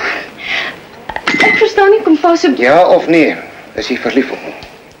 nie kom pas op... Ja of nee, is jy verlief op hom?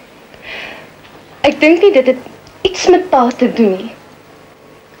 Ek dink nie dit het iets met pa te doen nie.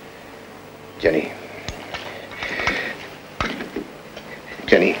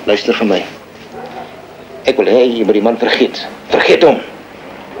 Jenny, luister vir my. Ek wil hê jy moet die man vergeet. Vergeet hom.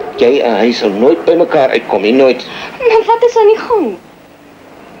 Jy en hy sal nooit by mekaar uitkom, nie nooit. Maar wat is aan die gang?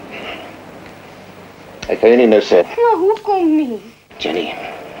 Ek kan jy nie nou sê. Maar hoekom nie?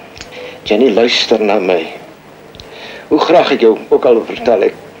 Jenny, luister na my. Hoe graag ek jou ook al vertel,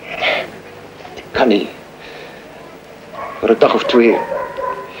 ek kan nie. Vir 'n dag of 2.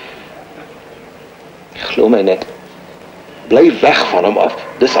 Glo my net. Bly weg van hom af,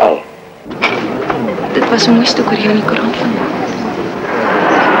 dis al. Dit was 'n mooi stuk oor jou in die koerant vandag.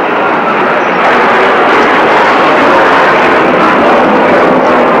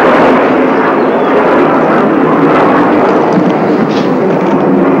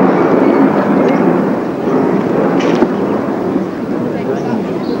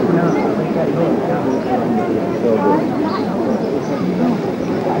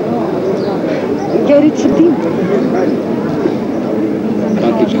 Jy het dit verdien.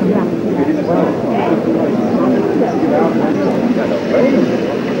 Dankie, John.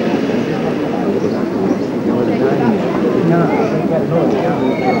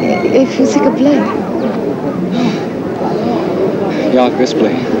 Ek voel seker bly. Ja, ek is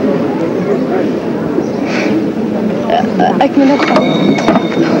bly. Ek moet nog gaan.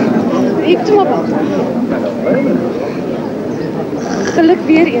 Ek toe maar. Geluk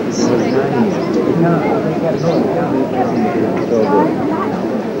weer eens.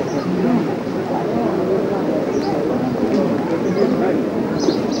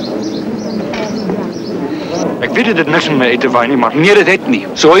 Ek weet dit het niks met my uit te waai nie, maar nee, dit het nie.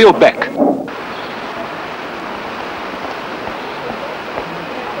 So hou jou bek.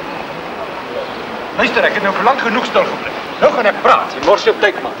 Luister, ek het nou verlang genoeg stil gebly. Nou gaan ek praat. Jy mors jou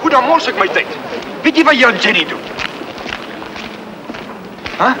tyd, man. Hoe dan mors ek my tyd? Weet jy wat jy aan Jenny doen?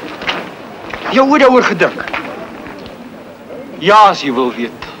 Huh? Jy het daaroor gedink? Ja, as jy wil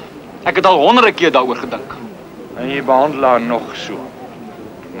weet. Ek het al honderde keer daaroor gedink. En jy behandel haar nog so.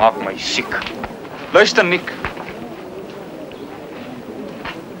 Maak my siek. Luister, Nick.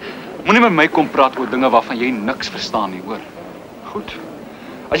 Moenie met my kom praat oor dinge waarvan jy niks verstaan nie, hoor. Goed.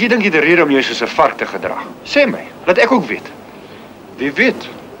 As jy dink jy het 'n rede om jou soos 'n vark te gedra, sê my, laat ek ook weet. Wie weet,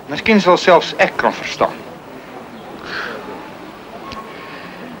 miskien sal selfs ek kan verstaan.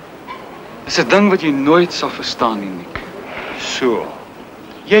 Dis 'n ding wat jy nooit sal verstaan nie, Nick. So,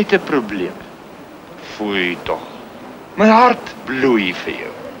 jy het 'n probleem. Foei tog. My hart bloei vir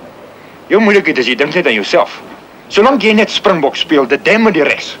jou. Jou moeilikheid is jy dink net aan jouself. Solank jy net Springbok speel, te dem met die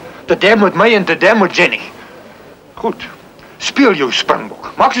res. Te dem met my en te dem met Jenny. Goed. Speel jou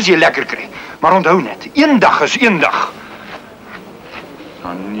Springbok. Maak soos jy lekker kry. Maar onthou net, een dag is een dag.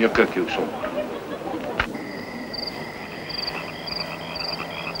 Dan neuk ek jou sommer.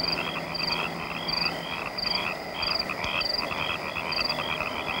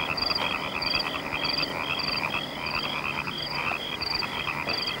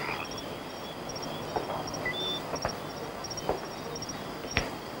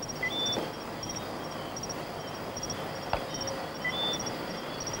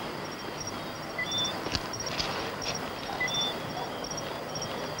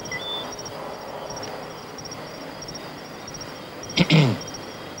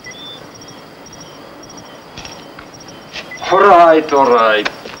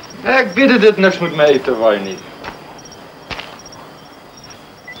 Alright. Ek weet dit niks met my uit te waai nie.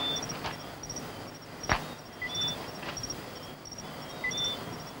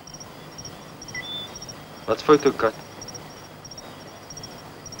 Wat fout ou kat?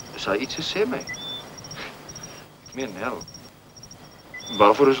 Is daar iets te sê my? Ek meen hel.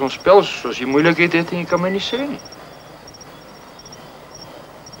 Waarvoor is ons spel soos jy moeilikheid het en jy kan my nie sê nie?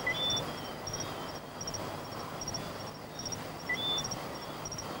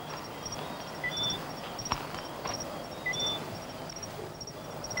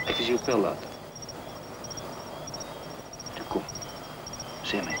 Laat. Toe kom.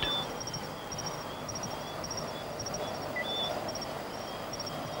 Sê my toe.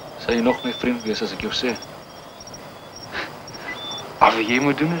 Sal jy nog my vriend wees as ek jou sê? Al wat jy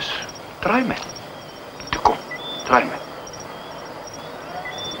moet doen is, try my. Toe kom, try my.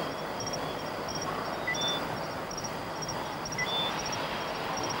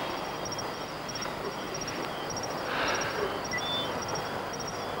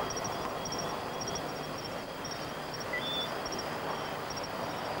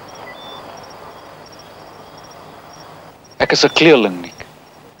 Ek is 'n kleurling, Nick.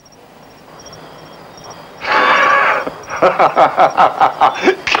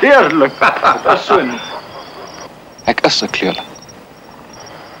 Kleurling. Persoon. Ek is 'n kleurling.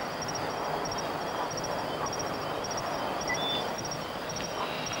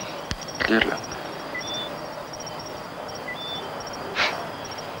 Kleurling.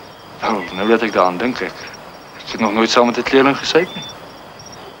 Nou dat ek daaraan dink, ek het nog nooit saam met 'n kleurling gesuip nie.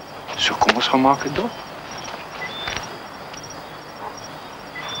 So kom ons gaan maak dit dop.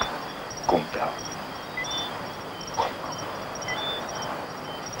 Kom dan.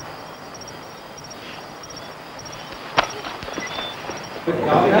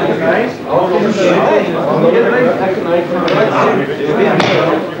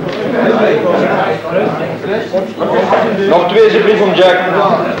 Nog 2 alsjeblieft om Jack.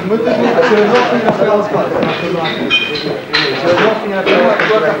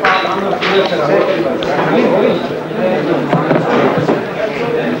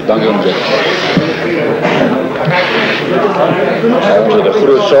 Dank u om Jack. Hij heeft een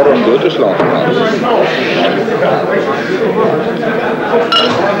groot zorg om dood te slaan.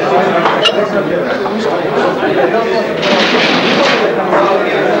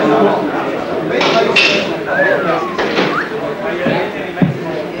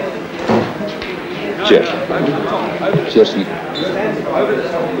 Cheers. Cheers niet.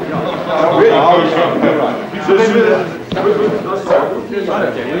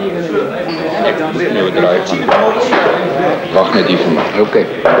 Nee, we draaien gaan. Wacht net even. Oké.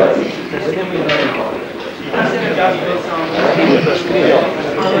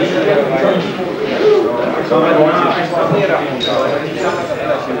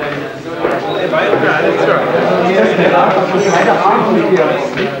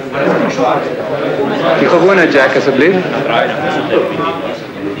 Die gewone Jack, alsjeblieft.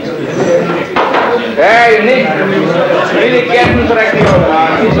 Hey, Nick! Jullie kennen direct niet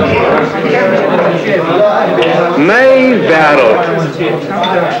My wêreld.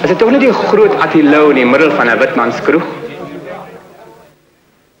 Is dit toch niet die groot Attie Louw in die middel van 'n witmanskroeg?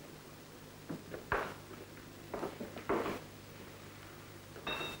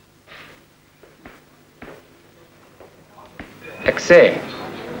 Ek sê,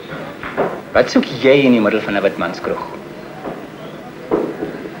 wat soek jy in die middel van 'n witmanskroeg?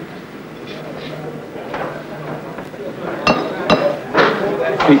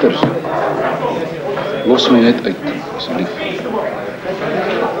 Pieters, los my net uit, asseblief.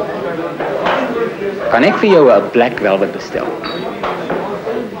 Kan ek vir jou 'n black velvet bestel?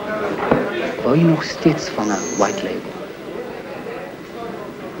 Wou jy nog steeds van 'n white label?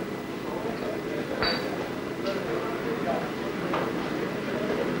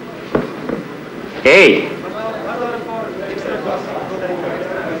 Hey!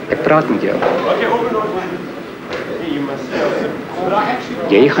 Ek praat met jou.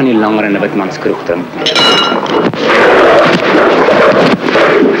 Jy gaan nie langer in 'n witmanskroeg drink nie.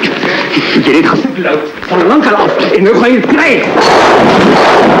 Jy het gesê van lank al af en nou gaan jy kry.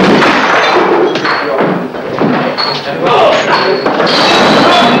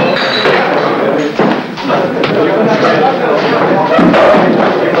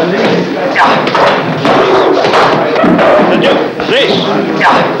 Reis.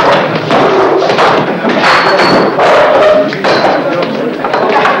 Ja.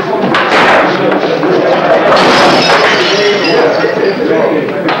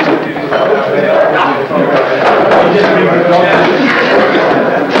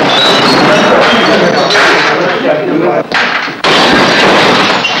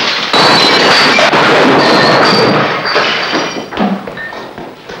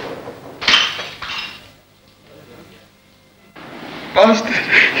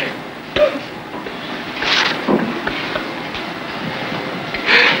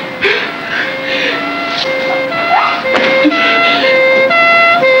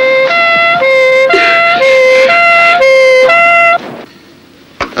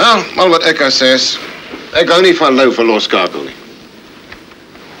 Al wat Eckard sê is, ek hou nie van Louw vir loskakel nie.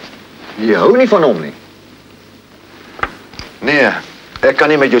 Jy hou nie van hom nie? Nee, ek kan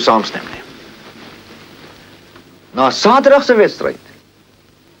nie met jou saamstem nie. Na Saterdag se wedstryd.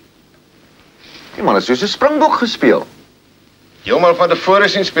 Die man het soos 'n Springbok gespeel. Jy hom al van tevore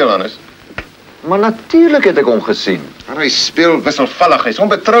sien speel, Hannes? Maar natuurlik het ek hom gesien. Hy speel wisselvallig, hy's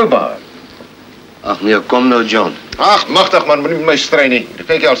onbetroubaar. Ag nee, kom nou John. Ag, magtig man, moenie met my stry nie. Dit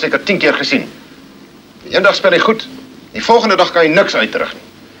het jy al seker 10 keer gesien. Eendag speel hy goed. Die volgende dag kan hy niks uitrig nie.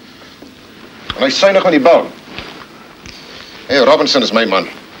 En hy suinig met die bal. Hey, Robinson is my man.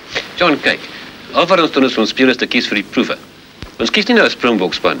 John, kyk. Al wat ons doen is om spelers te kies vir die proewe. Ons kies nie nou 'n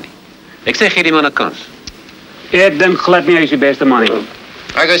Springbok span nie. Ek sê gee die man 'n kans. Ek dink glad nie hy is die beste man nie.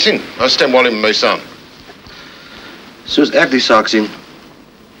 Ek gaan sien. Ons stem wel met my saam. Soos ek die saak sien,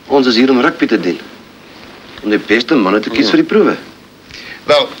 ons is hier om rugby te dien. Om die beste manne te kies vir die proewe.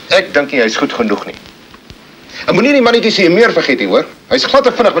 Wel, ek dink nie hy is goed genoeg nie. En moenie die mannetjie se meer vergeet nie, hoor. Hy's glad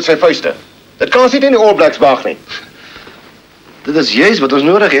te vinnig met sy vuiste. Dit kan ons nie teen die All Blacks waag nie. Dit is juist wat ons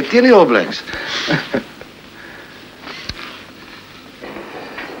nodig het teen die All Blacks.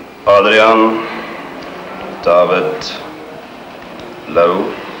 Adrian, David, Louw,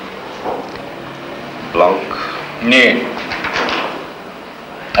 blank. Nee.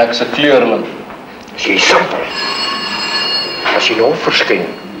 Ek's 'n kleurling. As jy simpel. As jy hom verskyn,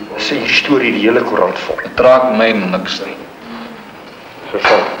 sê die storie die hele koerant vol. Dit raak my niks nie.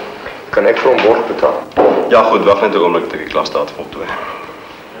 Verval. Kan ek vir hom borg betaal? Ja goed, wag net 'n oomblik tot die klasdaad voltooi.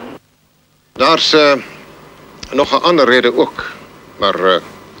 Daar's nog 'n ander rede ook, maar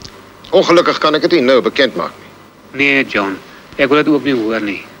ongelukkig kan ek dit nie nou bekend maak nie. Nee, John. Ek wil dit ook nie hoor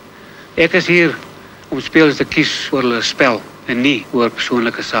nie. Ek is hier om spelers te kies oor hulle spel en nie oor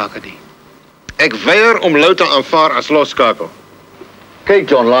persoonlike sake nie. Ek weier om Louw te aanvaar as losskakel. Kyk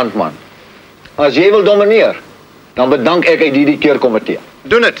John Landman, as jy wil domineer, dan bedank ek uit hierdie keer komitee.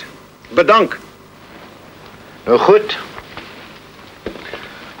 Doen dit. Bedank. Nou goed.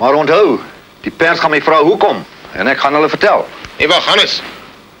 Maar onthou, die pers gaan my vra hoekom en ek gaan hulle vertel. Nee, wag, Hannes.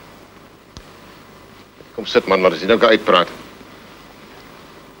 Kom sit man, maar as jy nou kan uitpraat.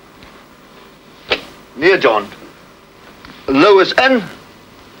 Nee John, Louw is in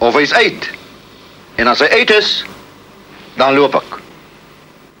of hy is uit. En as hy uit is, dan loop ek.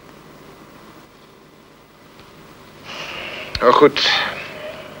 Nou goed.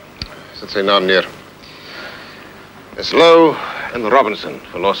 Sit sy naam neer. Dis Louw en Robinson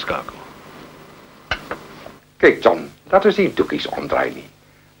vir losskakel. Kyk John, dat is nie doekies omdraai nie.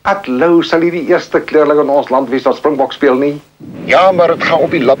 Attie Louw sal nie die eerste kleurling in ons land wees wat Springbok speel nie. Ja, maar dit gaan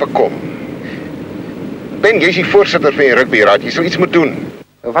op die lappe kom. Ben, jy is die voorsitter van die rugbyraad. Jy sal iets moet doen.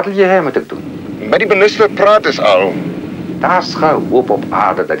 Wat wil jy hê moet ek doen? Met die minister praat is al. Daar's geen hoop op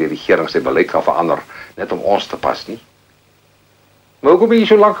aarde dat die regering sy beleid gaan verander, net om ons te pas nie. Maar hoekom het jy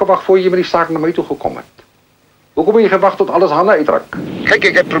so lank gewag voor jy met die saak na my toe gekom het? Hoekom het jy gewag tot alles hande uitdruk? Kyk,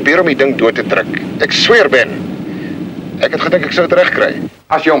 ek het probeer om die ding dood te druk. Ek sweer, Ben. Ek het gedink ek sou dit regkry.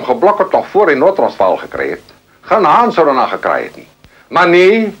 As jy hom geblok het nog voor hy Noord-Transvaal gekry het, geen haan sou daarna gekry het nie. Maar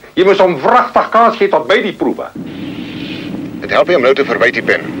nee, jy moes hom wragtig kans gee tot by die proewe. Dit help nie om nou te verwyt die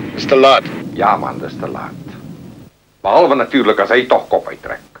Ben. Dis te laat. Ja man, dis te laat. Behalwe natuurlik as hy tog kop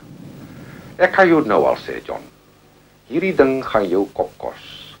uittrek. Ek kan jou nou al sê, John. Hierdie ding gaan jou kop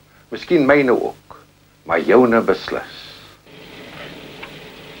kos. Miskien myne ook, maar joune beslis.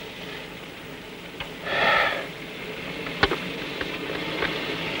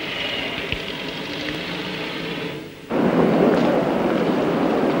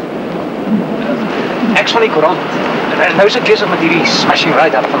 Ek's van die koerant. En nou is ek besig met hierdie smashing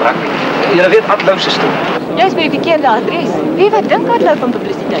ride daar van rugby. Julle weet Attie Louw se storie. Jy is by die verkeerde adres. Wie wat dink Attie Louw van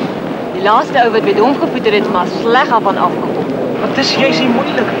publisiteit? Die laaste ou wat met hom gevoeter het, maar sleg af van afgekom. Wat is jy se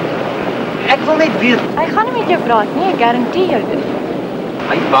moeilik? Ek wil net weet. Hy gaan nie met jou praat nie, ek garandeer jou dit.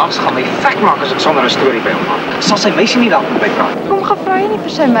 My baas gaan my vet maak as ek sonder 'n storie by hom maak. Sal sy meisie nie daar by praat? Kom gevra jy nie vir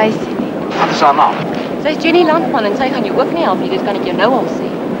sy meisie nie. Wat is haar naam? Sy is Jenny Landman en sy gaan jou ook nie help nie, dit kan ek jou nou al sê.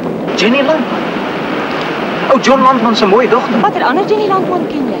 Jenny Landman? Oh, John Landman se mooi dogter. Watter ander Jenny Landman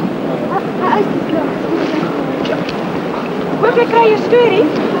ken jy? Hy is die slim. Hoop jy kry jou storie?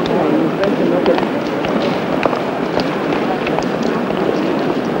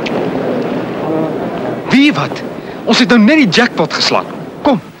 Wie wat? Ons het nou net die jackpot geslaan.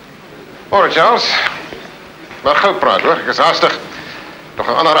 Kom. Môre Charles. Maar gou praat hoor, ek is haastig. Nog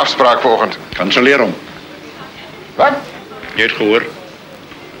 'n ander afspraak vanoggend. Kanselleer hom. Wat? Jy het gehoor.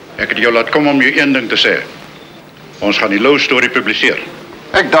 Ek het jou laat kom om jou een ding te sê. Ons gaan die Louw storie publiseer.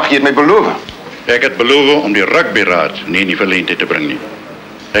 Ek dacht jy het my beloof. Ek het beloof om die rugbyraad nie in die verleentheid te bring nie.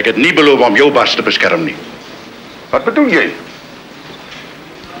 Ek het nie beloof om jou bas te beskerm nie. Wat bedoel jy?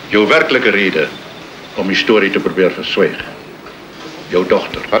 Jou werklike rede om die storie te probeer verswyg. Jou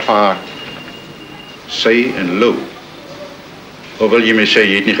dogter. Wat van haar? Sy en Louw. Of wil jy my sê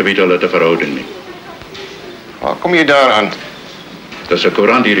jy het nie geweet hulle het 'n verhouding nie? Waar kom jy daaraan? Dis 'n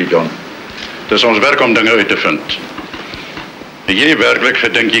koerant hierdie, John. Dis ons werk om dinge uit te vind. Het jy werklik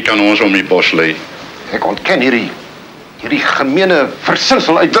gedink jy kan ons om die bos lei? Ek ontken hierdie gemeene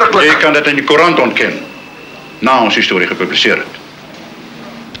versinsel uitdruklik. Jy kan dit in die koerant ontken. Na ons die storie gepubliseer het.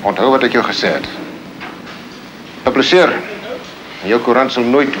 Onthou wat ek jou gesê het. Publiseer. Jou koerant sal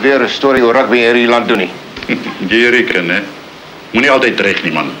nooit weer 'n storie oor rugby in hierdie land doen nie. Jy reken, hè? Moenie altyd dreig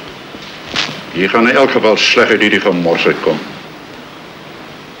nie, man. Jy gaan in elk geval sleg uit hierdie gemors uitkom.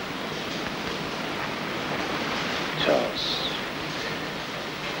 So.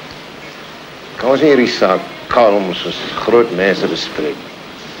 Ons hierdie saak kalm soos groot mense bespreek.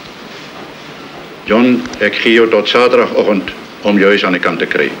 John, ek gee jou tot Saterdagoggend om jou eens aan die kant te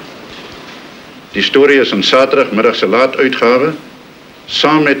kry. Die storie is in Saterdagmiddag se laat uitgawe,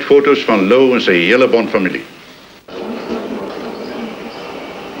 saam met foto's van Louw en sy hele bondfamilie.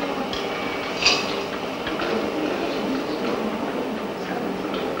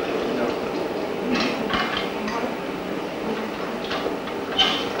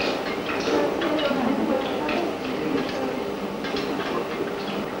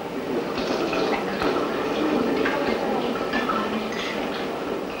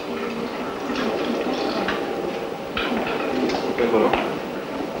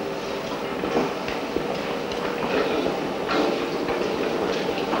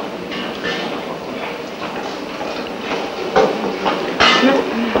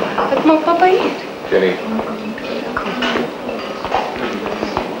 Wat maak papa hier? Jenny.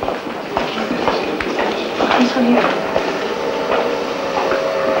 Ons gaan hier.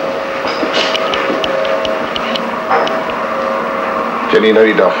 Jenny, nou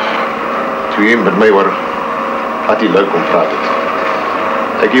die dag, toe jy met my oor Attie Louw kom praat het.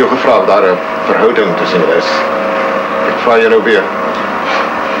 Ek het jou gevra of daar 'n verhouding tussen julle is. Ek vra jou nou weer.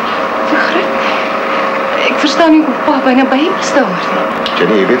 Ek verstaan nie hoe pa byna by hom staan nie.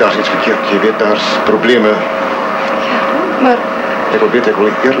 Jenny, jy weet daar's iets verkeerd. Jy weet daar's probleme. Ja, maar Ek wil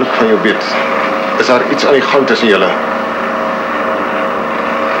eerlik van jou weet. Is daar iets aan die gang tussen julle?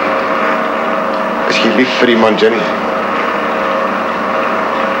 Is jy lief vir die man, Jenny?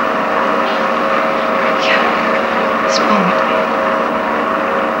 spaar met my.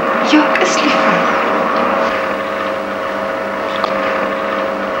 Ja, ek is lief vir hom.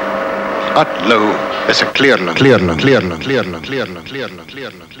 Attie Louw is 'n kleurling.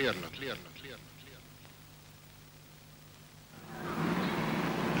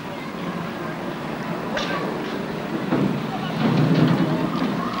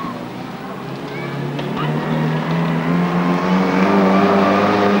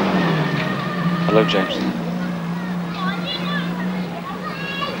 Hello, James.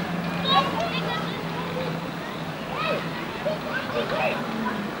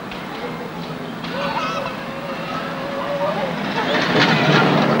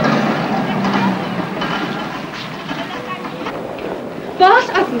 Waar's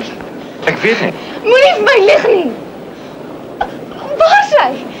Attie? Ek weet nie. Moenie vir my lieg nie. Waar's hy?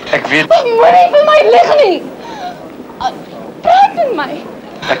 Ek weet. Moenie vir my lieg nie. Praat met my.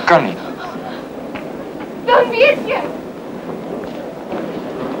 Ek kan nie. Dan weet jy.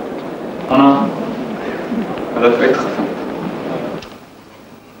 Anna, hulle het uitgevind.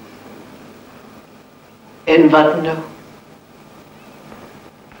 En wat nou?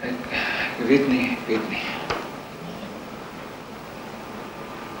 Ek weet nie.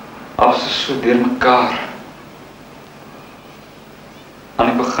 Alles is so deur mekaar.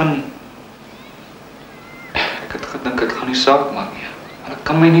 Aan die begin, ek het gedink het gaan nie saak maak nie. Hulle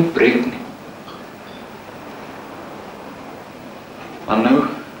kan my nie breek nie. Maar nou,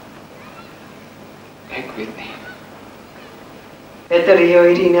 ek weet nie. Het er jou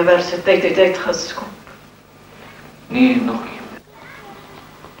hierdie universiteit uitgeskop? Nee, nog nie.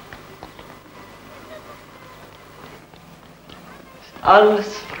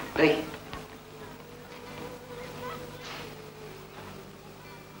 Alles verby.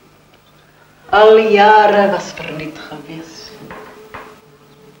 Al die jare was verniet gewees.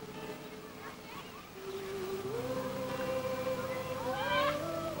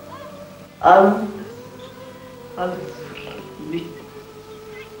 Alles verniet.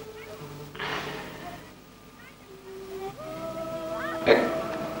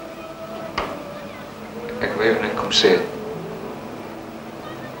 Ek wou net kom sê.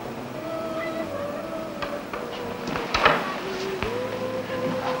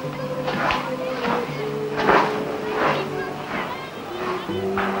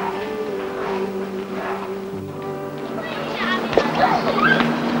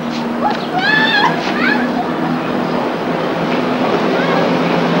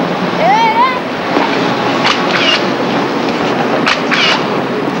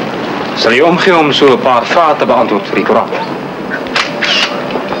 Sal jy omgee om so 'n paar vrae te beantwoord vir die koerant?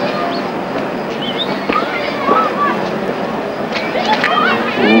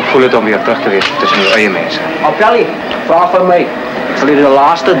 Hoe voel dit om weer terug te wees tussen jou eie mense? Appellie, vraag van my. Ek sal julle die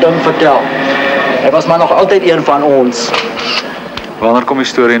laaste ding vertel. Hy was maar nog altyd een van ons. Wanneer kom die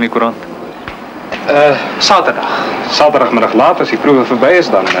storie in die koerant? Saterdag. Saterdagmiddag laat as die proewe verby is,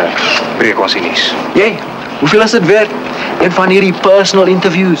 dan breek ons die nuus. Jy, hoeveel is dit werd? Een van hierdie personal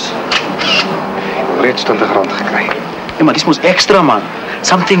interviews. Reeds R20 gekry. Ja, maar dis mos extra man.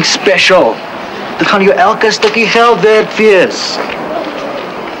 Something special. Dit gaan jou elke stukkie geld werd wees.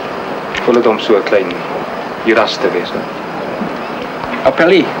 Voel dit om so 'n klein hieras te wees.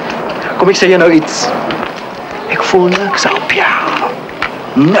 Appellie, kom ek sê jou nou iets. Ek voel niks op jou.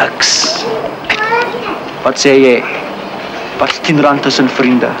 Niks. Wat sê jy? Wat is R10 tussen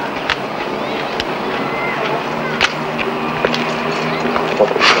vriende?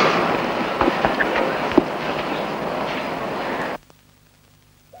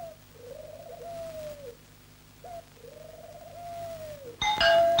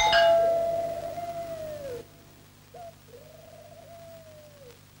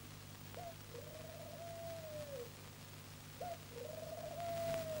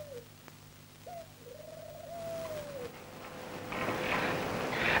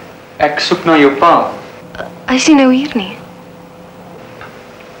 Ek soek na jou pa. Hy is nie nou hier nie.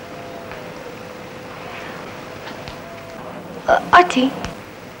 Attie.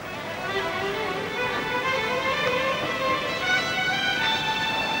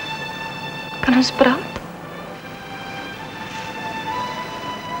 Kan ons praat?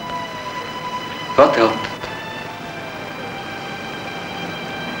 Wat help?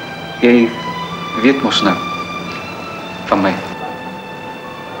 Jy weet mos nou van my.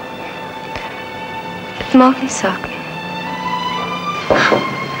 Dit maak nie saak nie.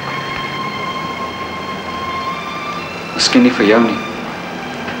 Miskien nie vir jou nie.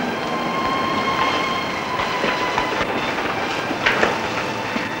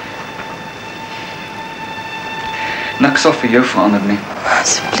 Niks sal vir jou verander nie.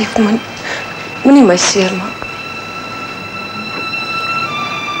 Asseblief, moenie my seermaak.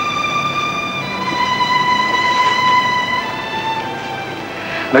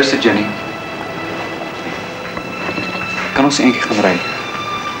 Luister, Jenny. Kan ons eentjie gaan ry?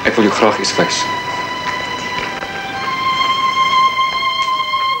 Ek wil jou graag iets wys.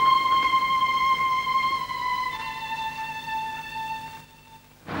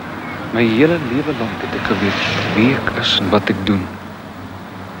 My hele lewe lank het ek geweet wie ek is en wat ek doen.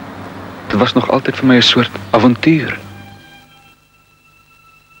 Dit was nog altyd vir my 'n soort avontuur.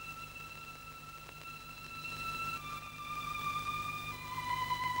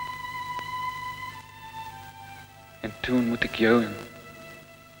 En toe ontmoet ek jou en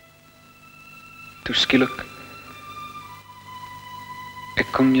toe skielik ek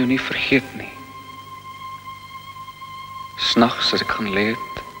kon jou nie vergeet nie. Snags as ek gaan lê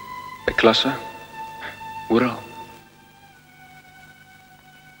het, by klasse, oral.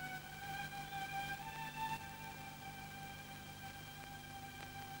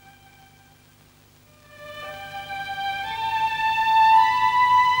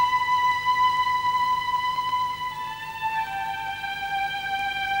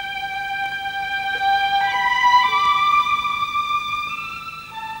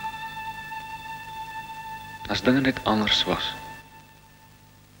 As dinge net anders was.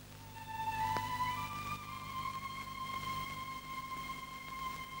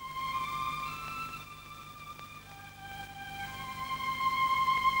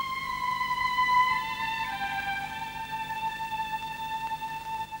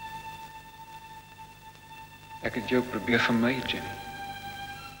 Ek het jou probeer vermy, Jenny.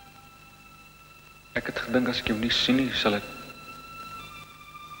 Ek het gedink as ek jou nie sien nie, sal ek...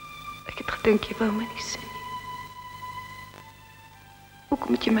 Ek het gedink jy wou my nie sien nie.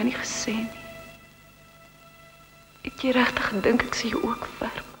 Hoekom het jy my nie gesê nie? Het jy regtig gedink ek sê jou ook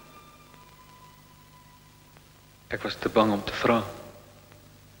verf? Ek was te bang om te vra.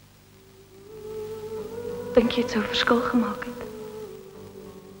 Dink jy het so 'n verskil gemaak het?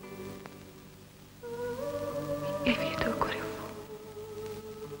 Jy weet ook hoe ek voel.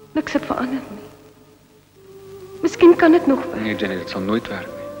 Niks het verander nie. Miskien kan dit nog werk. Nee, Jenny, dit sal nooit werk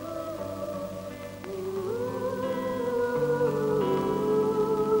nie.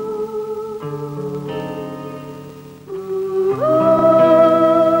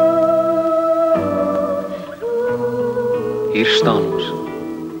 Hier staan ons,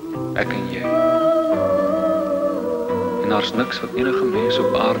 ek en jy. En daar is niks wat enige mens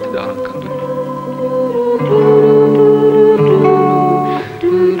op aarde daaraan kan doen.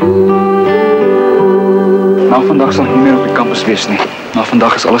 Na vandag sal ek nie meer op die kampus wees nie. Na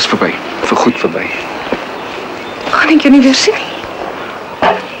vandag is alles verby, voorgoed verby. Gaan ek jou nie weer sien nie?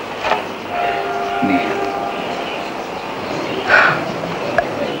 Nee.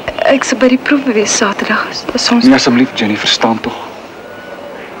 Ek sal by die proewe wees Saterdag. As ons... Nee, asseblief, Jenny, verstaan tog.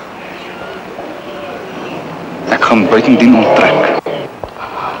 Ek gaan buitendien onttrek.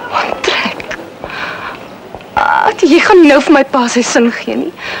 Onttrek? Jy gaan nou vir my pa sy sin gee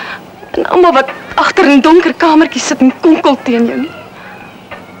nie. En almal wat agter in donker kamertjies sit en konkel teen jou nie.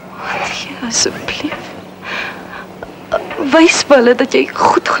 Ja, asseblief. Wys vir hulle dat jy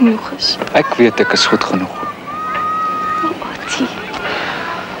goed genoeg is. Ek weet ek is goed genoeg. Attie,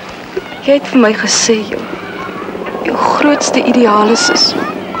 jy het vir my gesê jou grootste ideaal is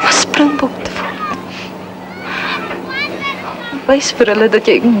om Springbok te word. Wys vir hulle dat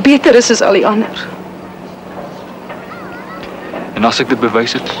jy beter is as al die ander. En as ek dit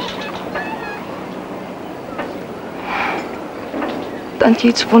bewys het? Dan het jy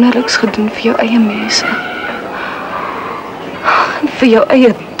iets wonderliks gedoen vir jou eie mense. En vir jou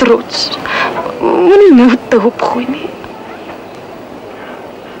eie trots. Moenie nou te opgooi nie.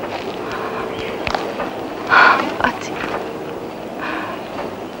 Attie,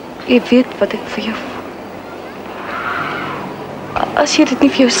 jy weet wat ek vir jou voel. As jy dit nie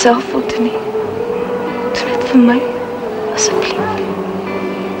vir jouself wil doen nie, doen dit vir my, asseblief.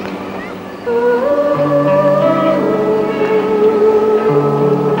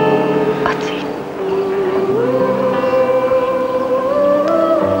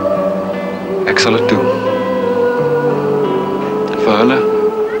 Ek sal dit doen. Vir hulle.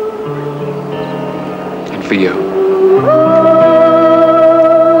 En vir jou.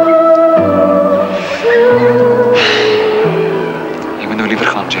 Jy moet nou liever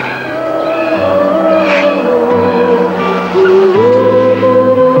gaan, Jenny.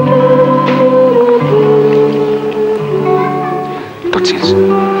 Tot ziens.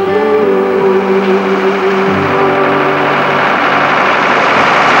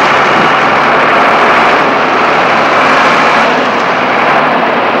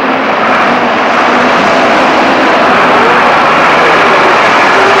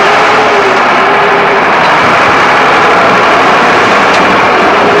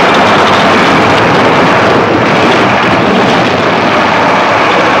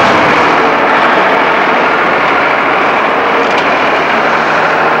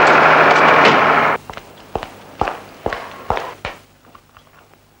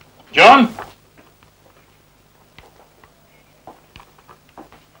 John?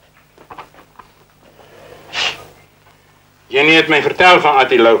 Jenny het my vertel van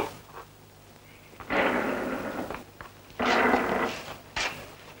Attie Louw.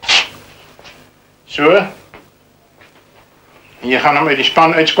 So? En jy gaan hom uit die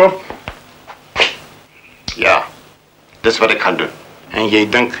span uitskop? Ja, dis wat ek kan doen. En jy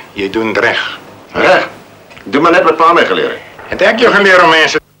dink, jy doen reg? Reg? Doe maar net wat pa my geleer het. Het ek jou geleer om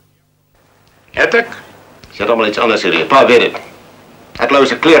mense... Het ek? Sê dan maar iets anders hier. Pa weet dit. Attie Louw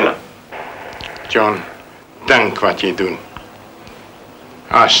is 'n kleurling. John, dink wat jy doen.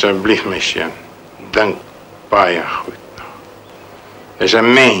 Asseblief my seun, dink baie goed. Dis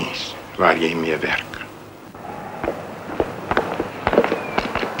 'n mens waar jy mee werk.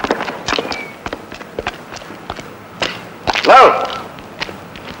 Louw!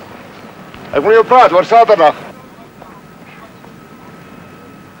 Ek wil jou praat oor Saterdag.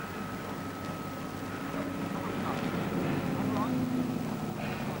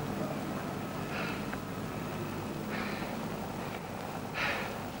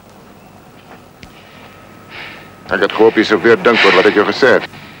 Ek het gehoop jy sou weer dink oor wat ek jou gesê het.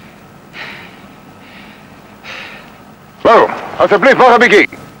 Louw, asseblief, wag 'n bietjie.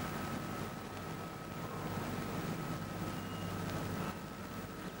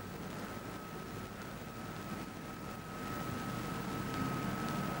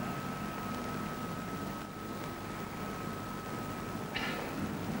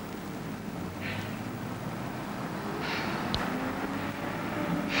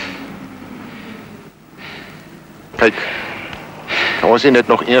 Kyk, kan ons nie net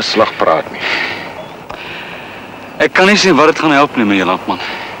nog een slag praat nie. Ek kan nie sien wat dit gaan help nie, meneer Landman.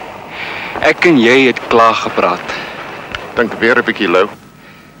 Ek en jy het klaar gepraat. Dink weer 'n bietjie, Louw.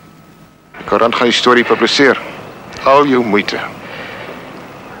 Die koerant gaan die storie publiseer. Al jou moeite.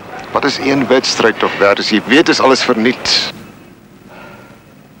 Wat is een wedstryd tog werd as jy weet is alles verniet?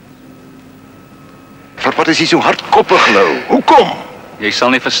 Vir wat is jy so hardkoppig, Louw? Hoekom? Jy sal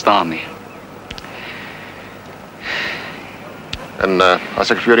nie verstaan nie. En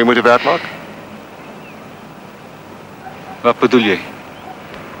as ek vir jou die moeite werd maak? Wat bedoel jy?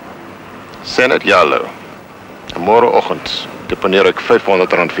 Sê net ja, Louw. En môreoggend deponeer ek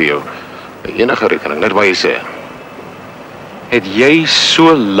R500 vir jou. By enige rekening, net wat jy sê. Het jy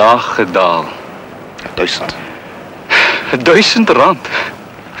so laag gedaal? 1000. R1000?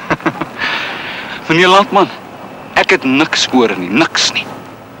 Meneer Landman, ek het niks oor nie, niks nie.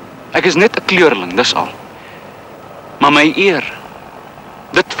 Ek is net 'n kleurling, dis al. Maar my eer,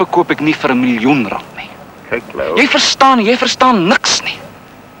 dit verkoop ek nie vir R1 miljoen nie. Kyk, Louw. Jy verstaan niks nie.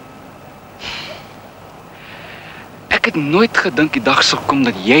 Ek het nooit gedink die dag sal kom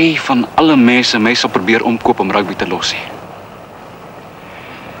dat jy van alle mense my sal probeer omkoop om rugby te los nie.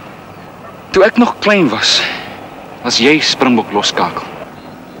 Toe ek nog klein was jy Springbok loskakel.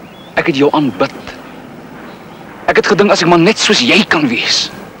 Ek het jou aanbid. Ek het gedink as ek maar net soos jy kan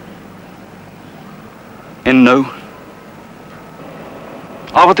wees. En nou,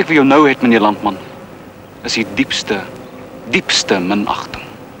 al wat ek vir jou nou het, meneer Landman, is die diepste minagting.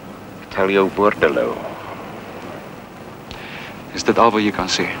 Tel jou woorde, Louw. Is dit al wat jy kan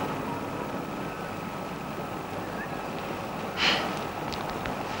sê?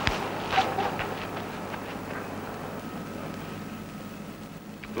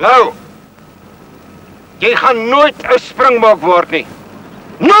 Louw, jy gaan nooit 'n Springbok word nie.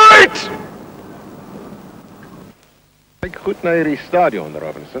 Nooit! Kyk goed na hierdie stadion,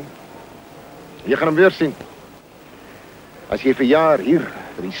 Robinson. Jy gaan hom weer sien. As jy vir jaar hier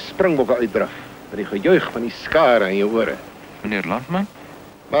vir die Springbokke uitdraf, vir die gejuig van die skare in jou ore. Meneer Landman?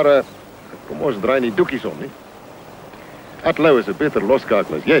 Maar kom ons draai nie doekies om nie. Attie Louw is 'n beter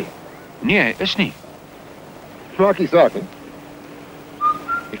loskakel as jy. Nee, hy is nie. Maak nie saak nie.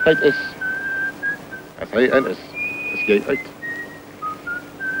 Die feit is, as hy in is jy uit.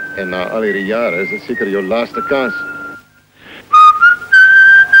 En na al hierdie jare is dit seker jou laaste kans.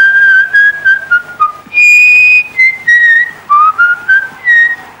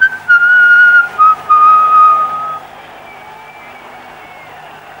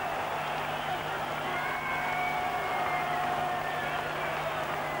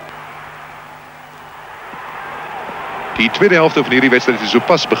 Die tweede helfte van hierdie wedstrijd is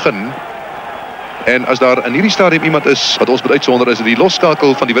sopas begin. En as daar in hierdie stadium iemand is wat ons moet uitsonder, is dit die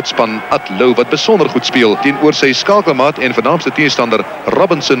losskakel van die witspan Attie Louw wat besonder goed speel teenoor sy skakelmaat en vernaamste teenstander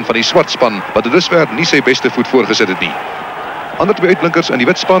Robinson van die swartspan wat tot dusver nie sy beste voet voorgesit het nie. Ander twee uitblinkers in die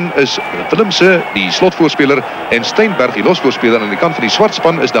witspan is Willemse, die slotvoorspeler, en Steinberg, die losvoorspeler. Aan die kant van die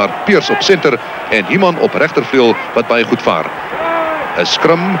swartspan is daar Peers op senter en Human op regtervleuel wat baie goed vaar. 'n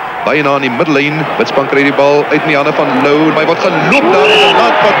Skrum baie na in die middellyn. Witspan kry die bal uit in die hande van Louw. Hy word geloop daar in die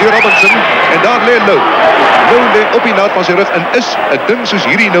laatpad deur Robinson en daar lê Louw. Louw lê op die naad van sy rug en is 'n ding soos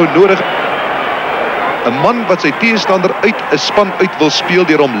hierdie nou nodig. 'n Man wat sy teenstander uit 'n span uit wil speel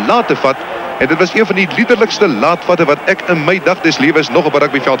deur hom laat te vat. En dit was een van die liederlikste laatvatte wat ek in my dag des lewens nog op 'n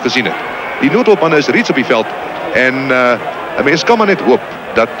rugbyveld gesien het. Die noodhulpmanne is reeds op die veld en 'n mens kan maar net hoop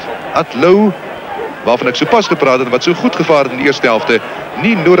dat Attie Louw, waarvan ek sopas gepraat het, wat so goed gevaar het in die eerste helfte,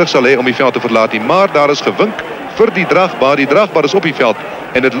 nie nodig sal hê om die veld te verlaat nie. Maar daar is gewink vir die dragbaar. Die dragbaar is op die veld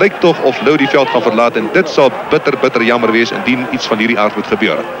en dit lyk tog of Louw die veld gaan verlaat en dit sal bitter jammer wees indien iets van hierdie aard moet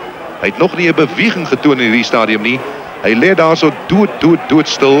gebeur. Hy het nog nie 'n beweging getoon in hierdie stadium nie. Hy lê daar so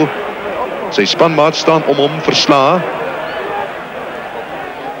doodstil. Sy spanmaat staan om hom versla.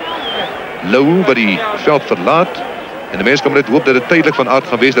 Louw wat die veld verlaat. En de mens kan net hoop dat dit tydelik van aard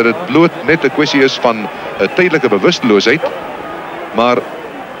gaan wees, dat dit bloot net 'n kwessie is van 'n tydelike bewusteloosheid. Maar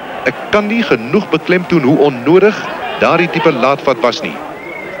ek kan nie genoeg beklemtoon hoe onnodig daardie tipe laatvat was nie.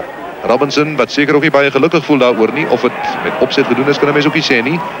 Robinson, wat seker ook nie baie gelukkig voel daaroor nie, of het met opset gedoen is, kan 'n mens ook nie sê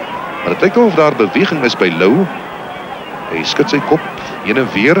nie. Maar dit lyk of daar beweging is by Louw. Hy skud sy kop heen en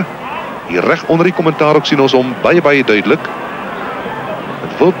weer. Hier reg onder die kommentaar ook sien ons hom baie duidelik.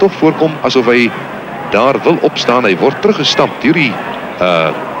 Het wil tog voorkom asof hy daar wil opstaan. Hy word teruggestamp deur die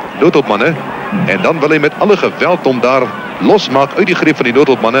noodhulpmanne en dan wil hy met alle geweld hom daar losmaak uit die greep van die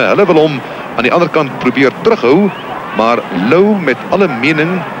noodhulpmanne. Hulle wil hom aan die ander kant probeer terughou, maar Louw met alle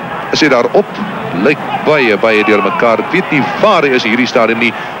mening is hy daarop. Lyk baie deur mekaar. Ek weet nie waar hy is in hierdie stadium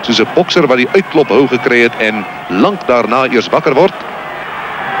nie, soos 'n bokser wat die uitklop hou gekry het en lank daarna eers wakker word.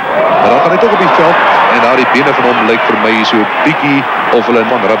 Maar dan gaan hy toch op die veld en daar die bene van hom lyk vir my so bietjie of hulle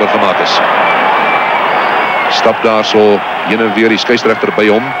van rubber gemaak is. Stap daar so heen en weer die skeieregter by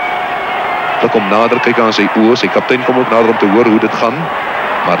hom. Klik hom nader, kyk aan sy oë. Sy kaptein kom ook nader om te hoor hoe dit gaan.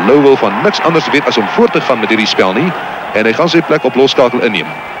 Maar Louw wil van niks anders weet as om voort te gaan met hierdie spel nie. En hy gaan sy plek op losskakel inneem.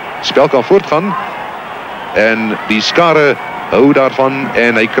 Spel kan voortgaan. En die skare hou daarvan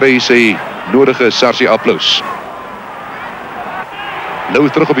en hy kry sy nodige sarsie applaus. Louw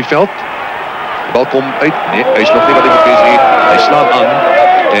terug op die veld. Bal kom uit. Nee, hy is nog nie wat hy moet wees nie. Hy slaan aan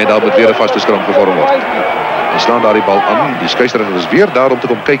en daar moet weer 'n vaste skram gevorm word. Hy slaan daar die bal aan. Die skeieregter is weer daar om te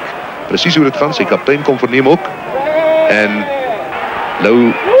kom kyk presies hoe dit gaan. Sy kaptein kom verneem ook. En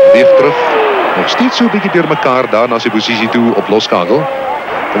Louw weef terug. Nog steeds so 'n bietjie deur mekaar daar na sy posisie toe op losskakel.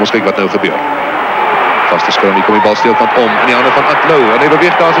 Kom ons kyk wat nou gebeur. Vaste skram, hier kom die bal steelkant om in die hande van Attie Louw. En hy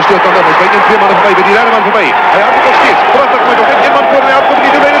beweeg daar so steelkant om. Hy is by 1-2 manne verby, by die derde man verby. Hy hardloop nog steeds. Pragtig, maar nog net 1 man voor en hy hardloop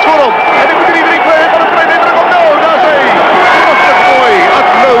die tweede is voor hom. En hy moet die 3 kry van 'n vrynemer kom nou. Daar is hy. Pragtig mooi,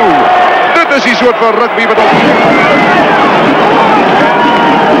 Attie Louw. Dit is die soort van rugby wat ons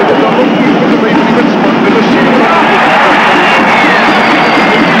dit is dan ook nie voor die witspan. Dit is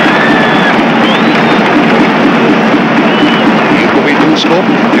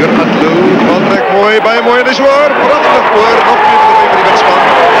baie mooi en dis waar. Pragtig hoor. Nog 2 vir die winspan.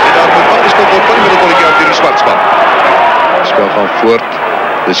 En daar moet afgeskop word van die middelkolletjie af deur die swartspan. Spel gaan voort.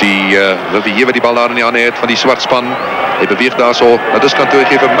 Dis die Wivier wat die bal daar in die hande het van die swartspan. Hy beweeg daar so. Dat is kantoor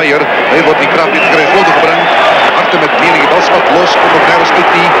gee vir Meyer. Hy word die krag weer gekry grond gebring. Harte met mening die bal spat los kom op nergens goed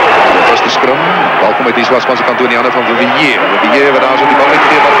nie. Dit was die skrum. Bal kom uit die swartspan se kantoor in die hande van Wivier. Wivier wat daar so die bal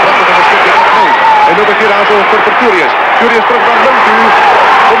uitgegee wat pragtig onderskep weer af nou. En ook 'n keer daar so vir Pretoria. Pretoria terug van Louw toe.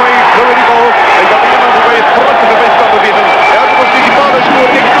 Kom hy nou die bal. Hy gaan iemand verby het pragtige bystand beweging. Ja, dit was die bal is voor.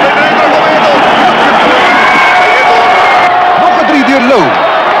 Ek kom hy nog 'n 3 deur Louw.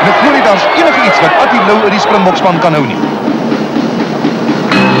 En ek glo nie daar's enige iets wat Attie Louw in die Springbokspan kan hou nie.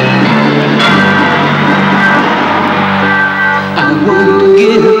 I won't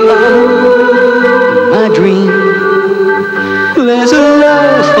give up my dream. There's a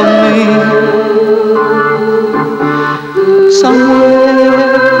love for me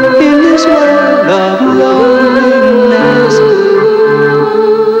somewhere in this world of loneliness.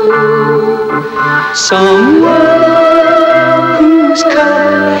 Someone whose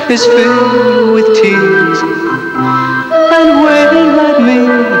cup is filled with tears and waiting like me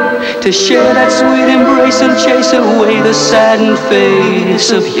to share that sweet embrace and chase away the saddened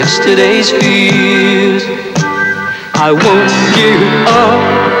face of yesterday's fears. I won't give up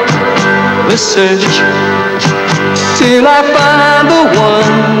the search till I find the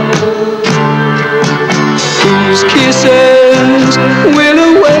one whose kisses will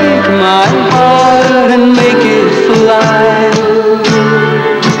awake my heart and make it fly.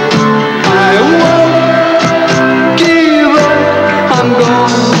 I won't give up, I'm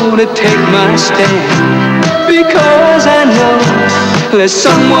gonna take my stand, because I know there's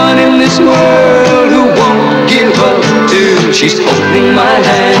someone in this world who won't give up till she's holding my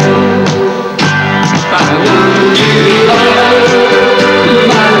hand.